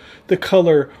the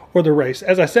color or the race.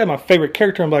 As I said, my favorite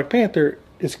character in Black Panther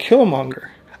is Killmonger.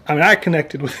 I mean, I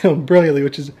connected with him brilliantly,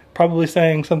 which is probably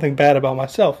saying something bad about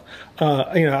myself.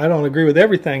 I don't agree with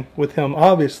everything with him,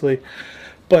 obviously.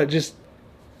 But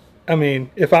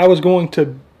if I was going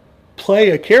to play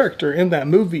a character in that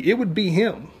movie, it would be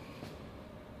him.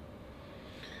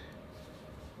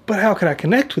 But how could I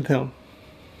connect with him?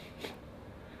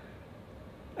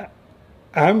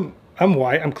 I'm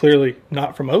white. I'm clearly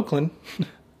not from Oakland.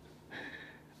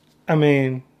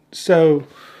 So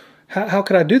how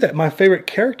could I do that? My favorite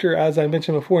character, as I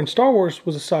mentioned before in Star Wars,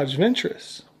 was Asajj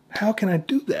Ventress. How can I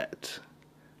do that?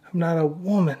 I'm not a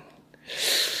woman.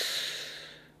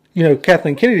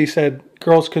 Kathleen Kennedy said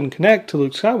girls couldn't connect to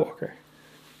Luke Skywalker.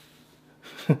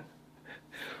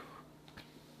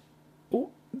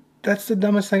 That's the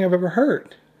dumbest thing I've ever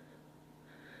heard.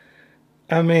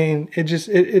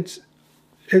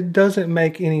 It doesn't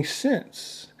make any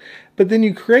sense. But then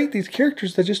you create these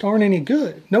characters that just aren't any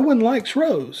good. No one likes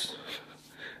Rose.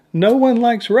 No one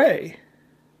likes Rey.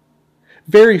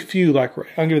 Very few like Rey.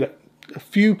 I'll give you that. A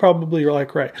few probably are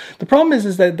like Rey. The problem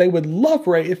is that they would love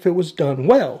Rey if it was done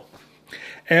well.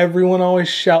 Everyone always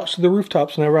shouts to the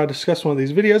rooftops whenever I discuss one of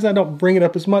these videos. And I don't bring it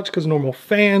up as much because normal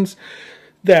fans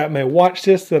that may watch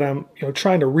this, that I'm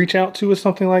trying to reach out to with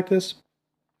something like this,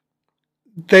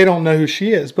 they don't know who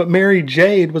she is. But Mara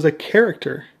Jade was a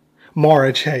character.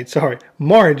 Mara Jade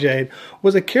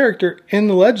was a character in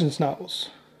the Legends novels.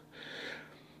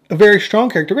 A very strong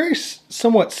character,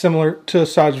 somewhat similar to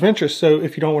Asajj Ventress. So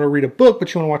if you don't want to read a book,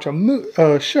 but you want to watch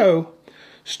a show,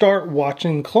 start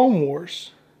watching Clone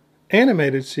Wars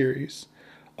animated series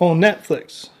on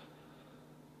Netflix.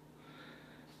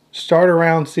 Start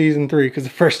around season 3 because the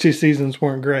first 2 seasons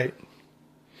weren't great.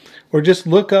 Or just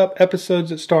look up episodes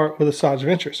that start with Asajj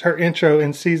Ventress. Her intro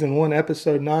in season 1,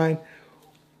 episode 9,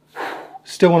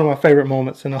 still one of my favorite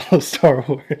moments in all of Star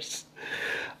Wars.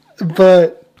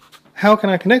 But how can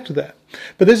I connect with that?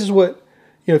 But this is what,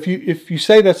 if you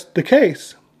say that's the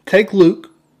case, take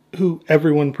Luke, who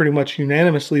everyone pretty much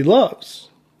unanimously loves,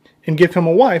 and give him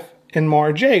a wife in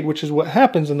Mara Jade, which is what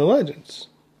happens in the Legends.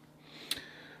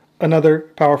 Another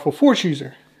powerful Force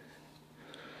user.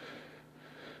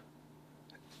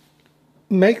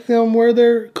 Make them where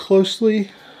they're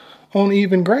closely on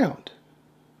even ground.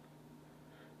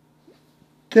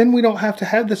 Then we don't have to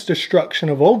have this destruction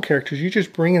of old characters. You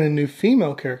just bring in a new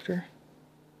female character.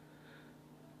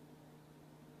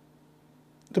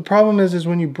 The problem is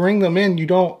when you bring them in, you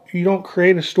don't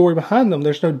create a story behind them.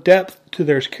 There's no depth to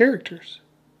their characters.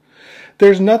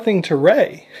 There's nothing to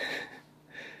Rey.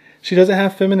 She doesn't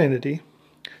have femininity.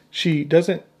 She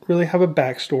doesn't really have a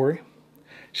backstory.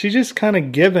 She's just kind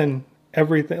of given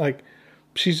everything. Like,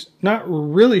 she's not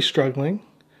really struggling.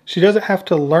 She doesn't have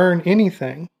to learn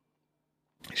anything.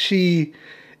 She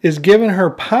is given her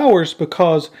powers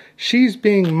because she's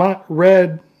being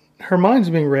read. Her mind's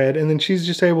being read, and then she's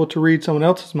just able to read someone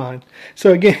else's mind.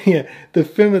 So again,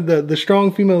 the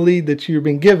strong female lead that you've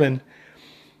been given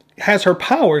has her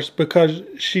powers because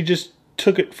she just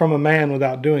took it from a man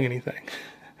without doing anything.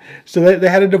 So they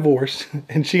had a divorce,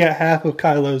 and she got half of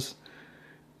Kylo's,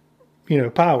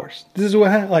 powers. This is what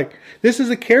happened. This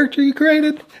is a character you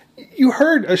created. You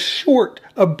heard a short,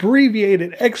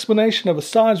 abbreviated explanation of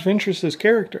Asajj Ventress's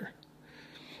character,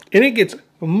 and it gets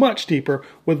much deeper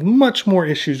with much more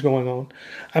issues going on.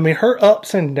 Her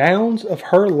ups and downs of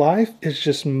her life is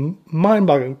just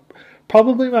mind-boggling.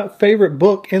 Probably my favorite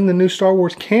book in the new Star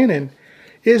Wars canon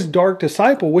is Dark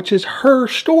Disciple, which is her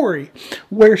story,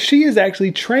 where she is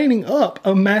actually training up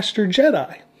a Master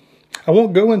Jedi. I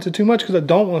won't go into too much because I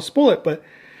don't want to spoil it, but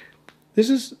this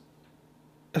is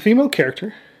a female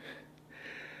character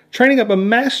training up a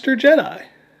Master Jedi.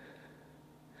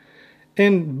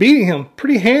 and beating him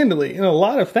pretty handily in a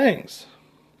lot of things.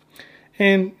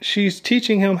 And she's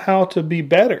teaching him how to be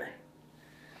better.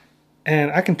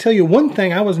 And I can tell you one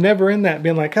thing, I was never in that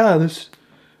being like, this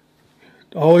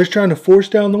always trying to force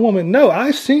down the woman. No,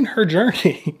 I've seen her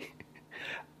journey.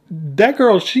 That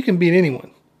girl, she can beat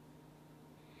anyone.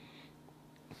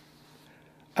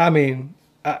 I mean,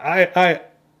 I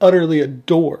utterly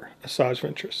adore Asajj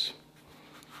Ventress.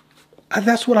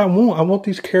 That's what I want. I want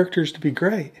these characters to be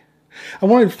great. I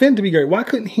wanted Finn to be great. Why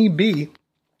couldn't he be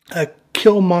a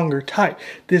Killmonger type?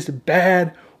 This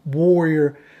bad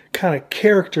warrior kind of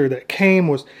character that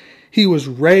he was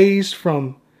raised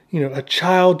from, a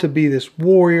child to be this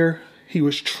warrior. He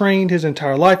was trained his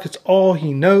entire life. It's all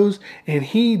he knows. And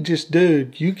he just,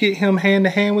 dude, you get him hand to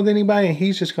hand with anybody and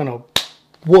he's just going to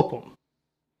whoop them.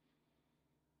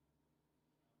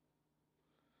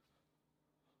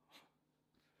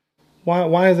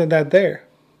 Why isn't that there?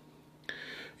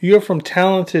 You go from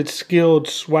talented, skilled,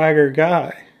 swagger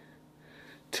guy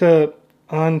to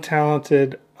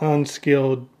untalented,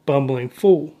 unskilled, bumbling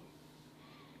fool.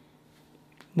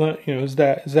 Is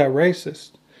that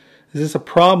racist? Is this a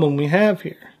problem we have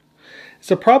here?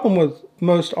 It's a problem with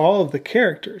most all of the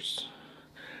characters.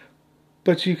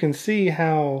 But you can see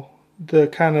how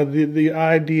the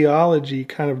ideology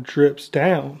kind of drips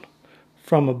down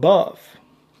from above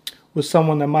with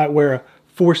someone that might wear a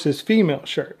Forces female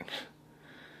shirt.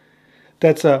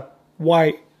 That's a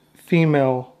white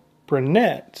female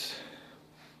brunette.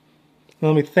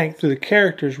 Let me think through the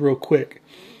characters real quick.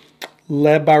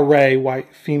 Led by Rey,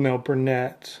 white female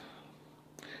brunette.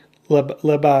 Led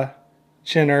by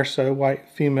Jyn Erso, white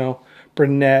female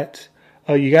brunette.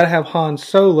 You got to have Han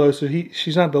Solo, so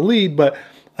she's not the lead, but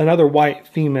another white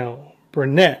female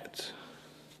brunette.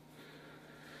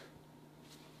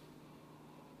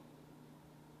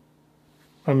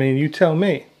 I mean, you tell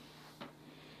me.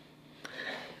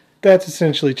 That's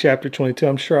essentially chapter 22.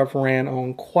 I'm sure I've ran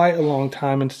on quite a long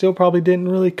time and still probably didn't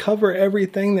really cover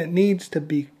everything that needs to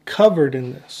be covered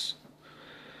in this.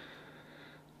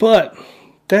 But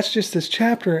that's just this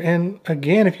chapter. And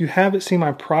again, if you haven't seen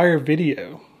my prior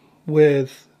video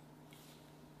with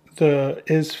the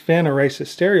Is Finn a Racist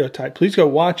Stereotype, please go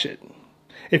watch it.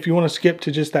 If you want to skip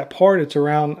to just that part, it's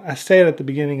around, I say it at the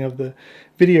beginning of the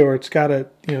video, or it's got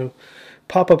to,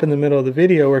 pop up in the middle of the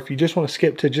video, or if you just want to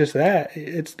skip to just that,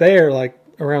 it's there like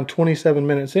around 27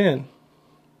 minutes in.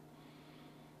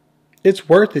 It's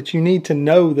worth it. You need to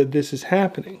know that this is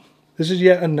happening. This is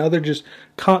yet another just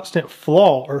constant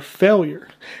flaw or failure,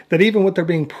 that even what they're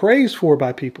being praised for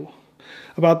by people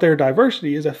about their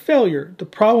diversity is a failure. The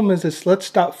problem is this: let's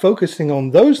stop focusing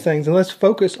on those things and let's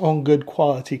focus on good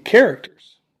quality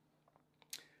characters.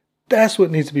 That's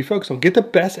what needs to be focused on. Get the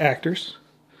best actors,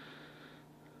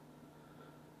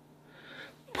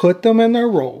 put them in their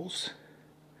roles,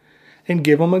 and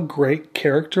give them a great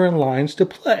character and lines to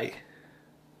play.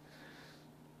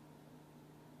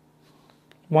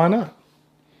 Why not?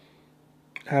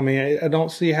 I mean, I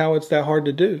don't see how it's that hard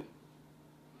to do.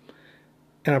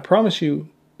 And I promise you,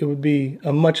 it would be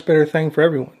a much better thing for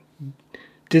everyone.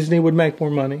 Disney would make more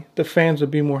money. The fans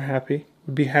would be more happy,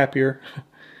 would be happier.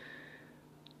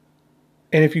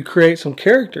 And if you create some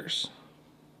characters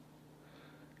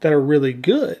that are really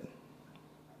good,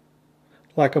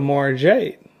 like a Mara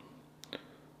Jade,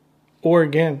 or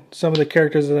again, some of the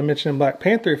characters that I mentioned in Black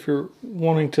Panther, if you're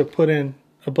wanting to put in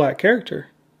a black character,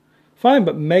 fine,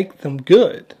 but make them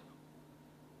good.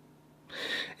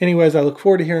 Anyways, I look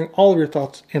forward to hearing all of your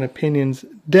thoughts and opinions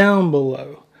down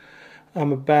below.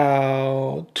 I'm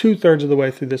about 2/3 of the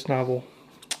way through this novel,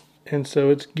 and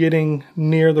so it's getting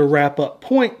near the wrap-up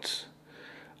point.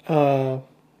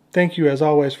 Thank you, as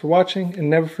always, for watching, and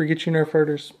never forget, you Nerf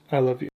herders, I love you.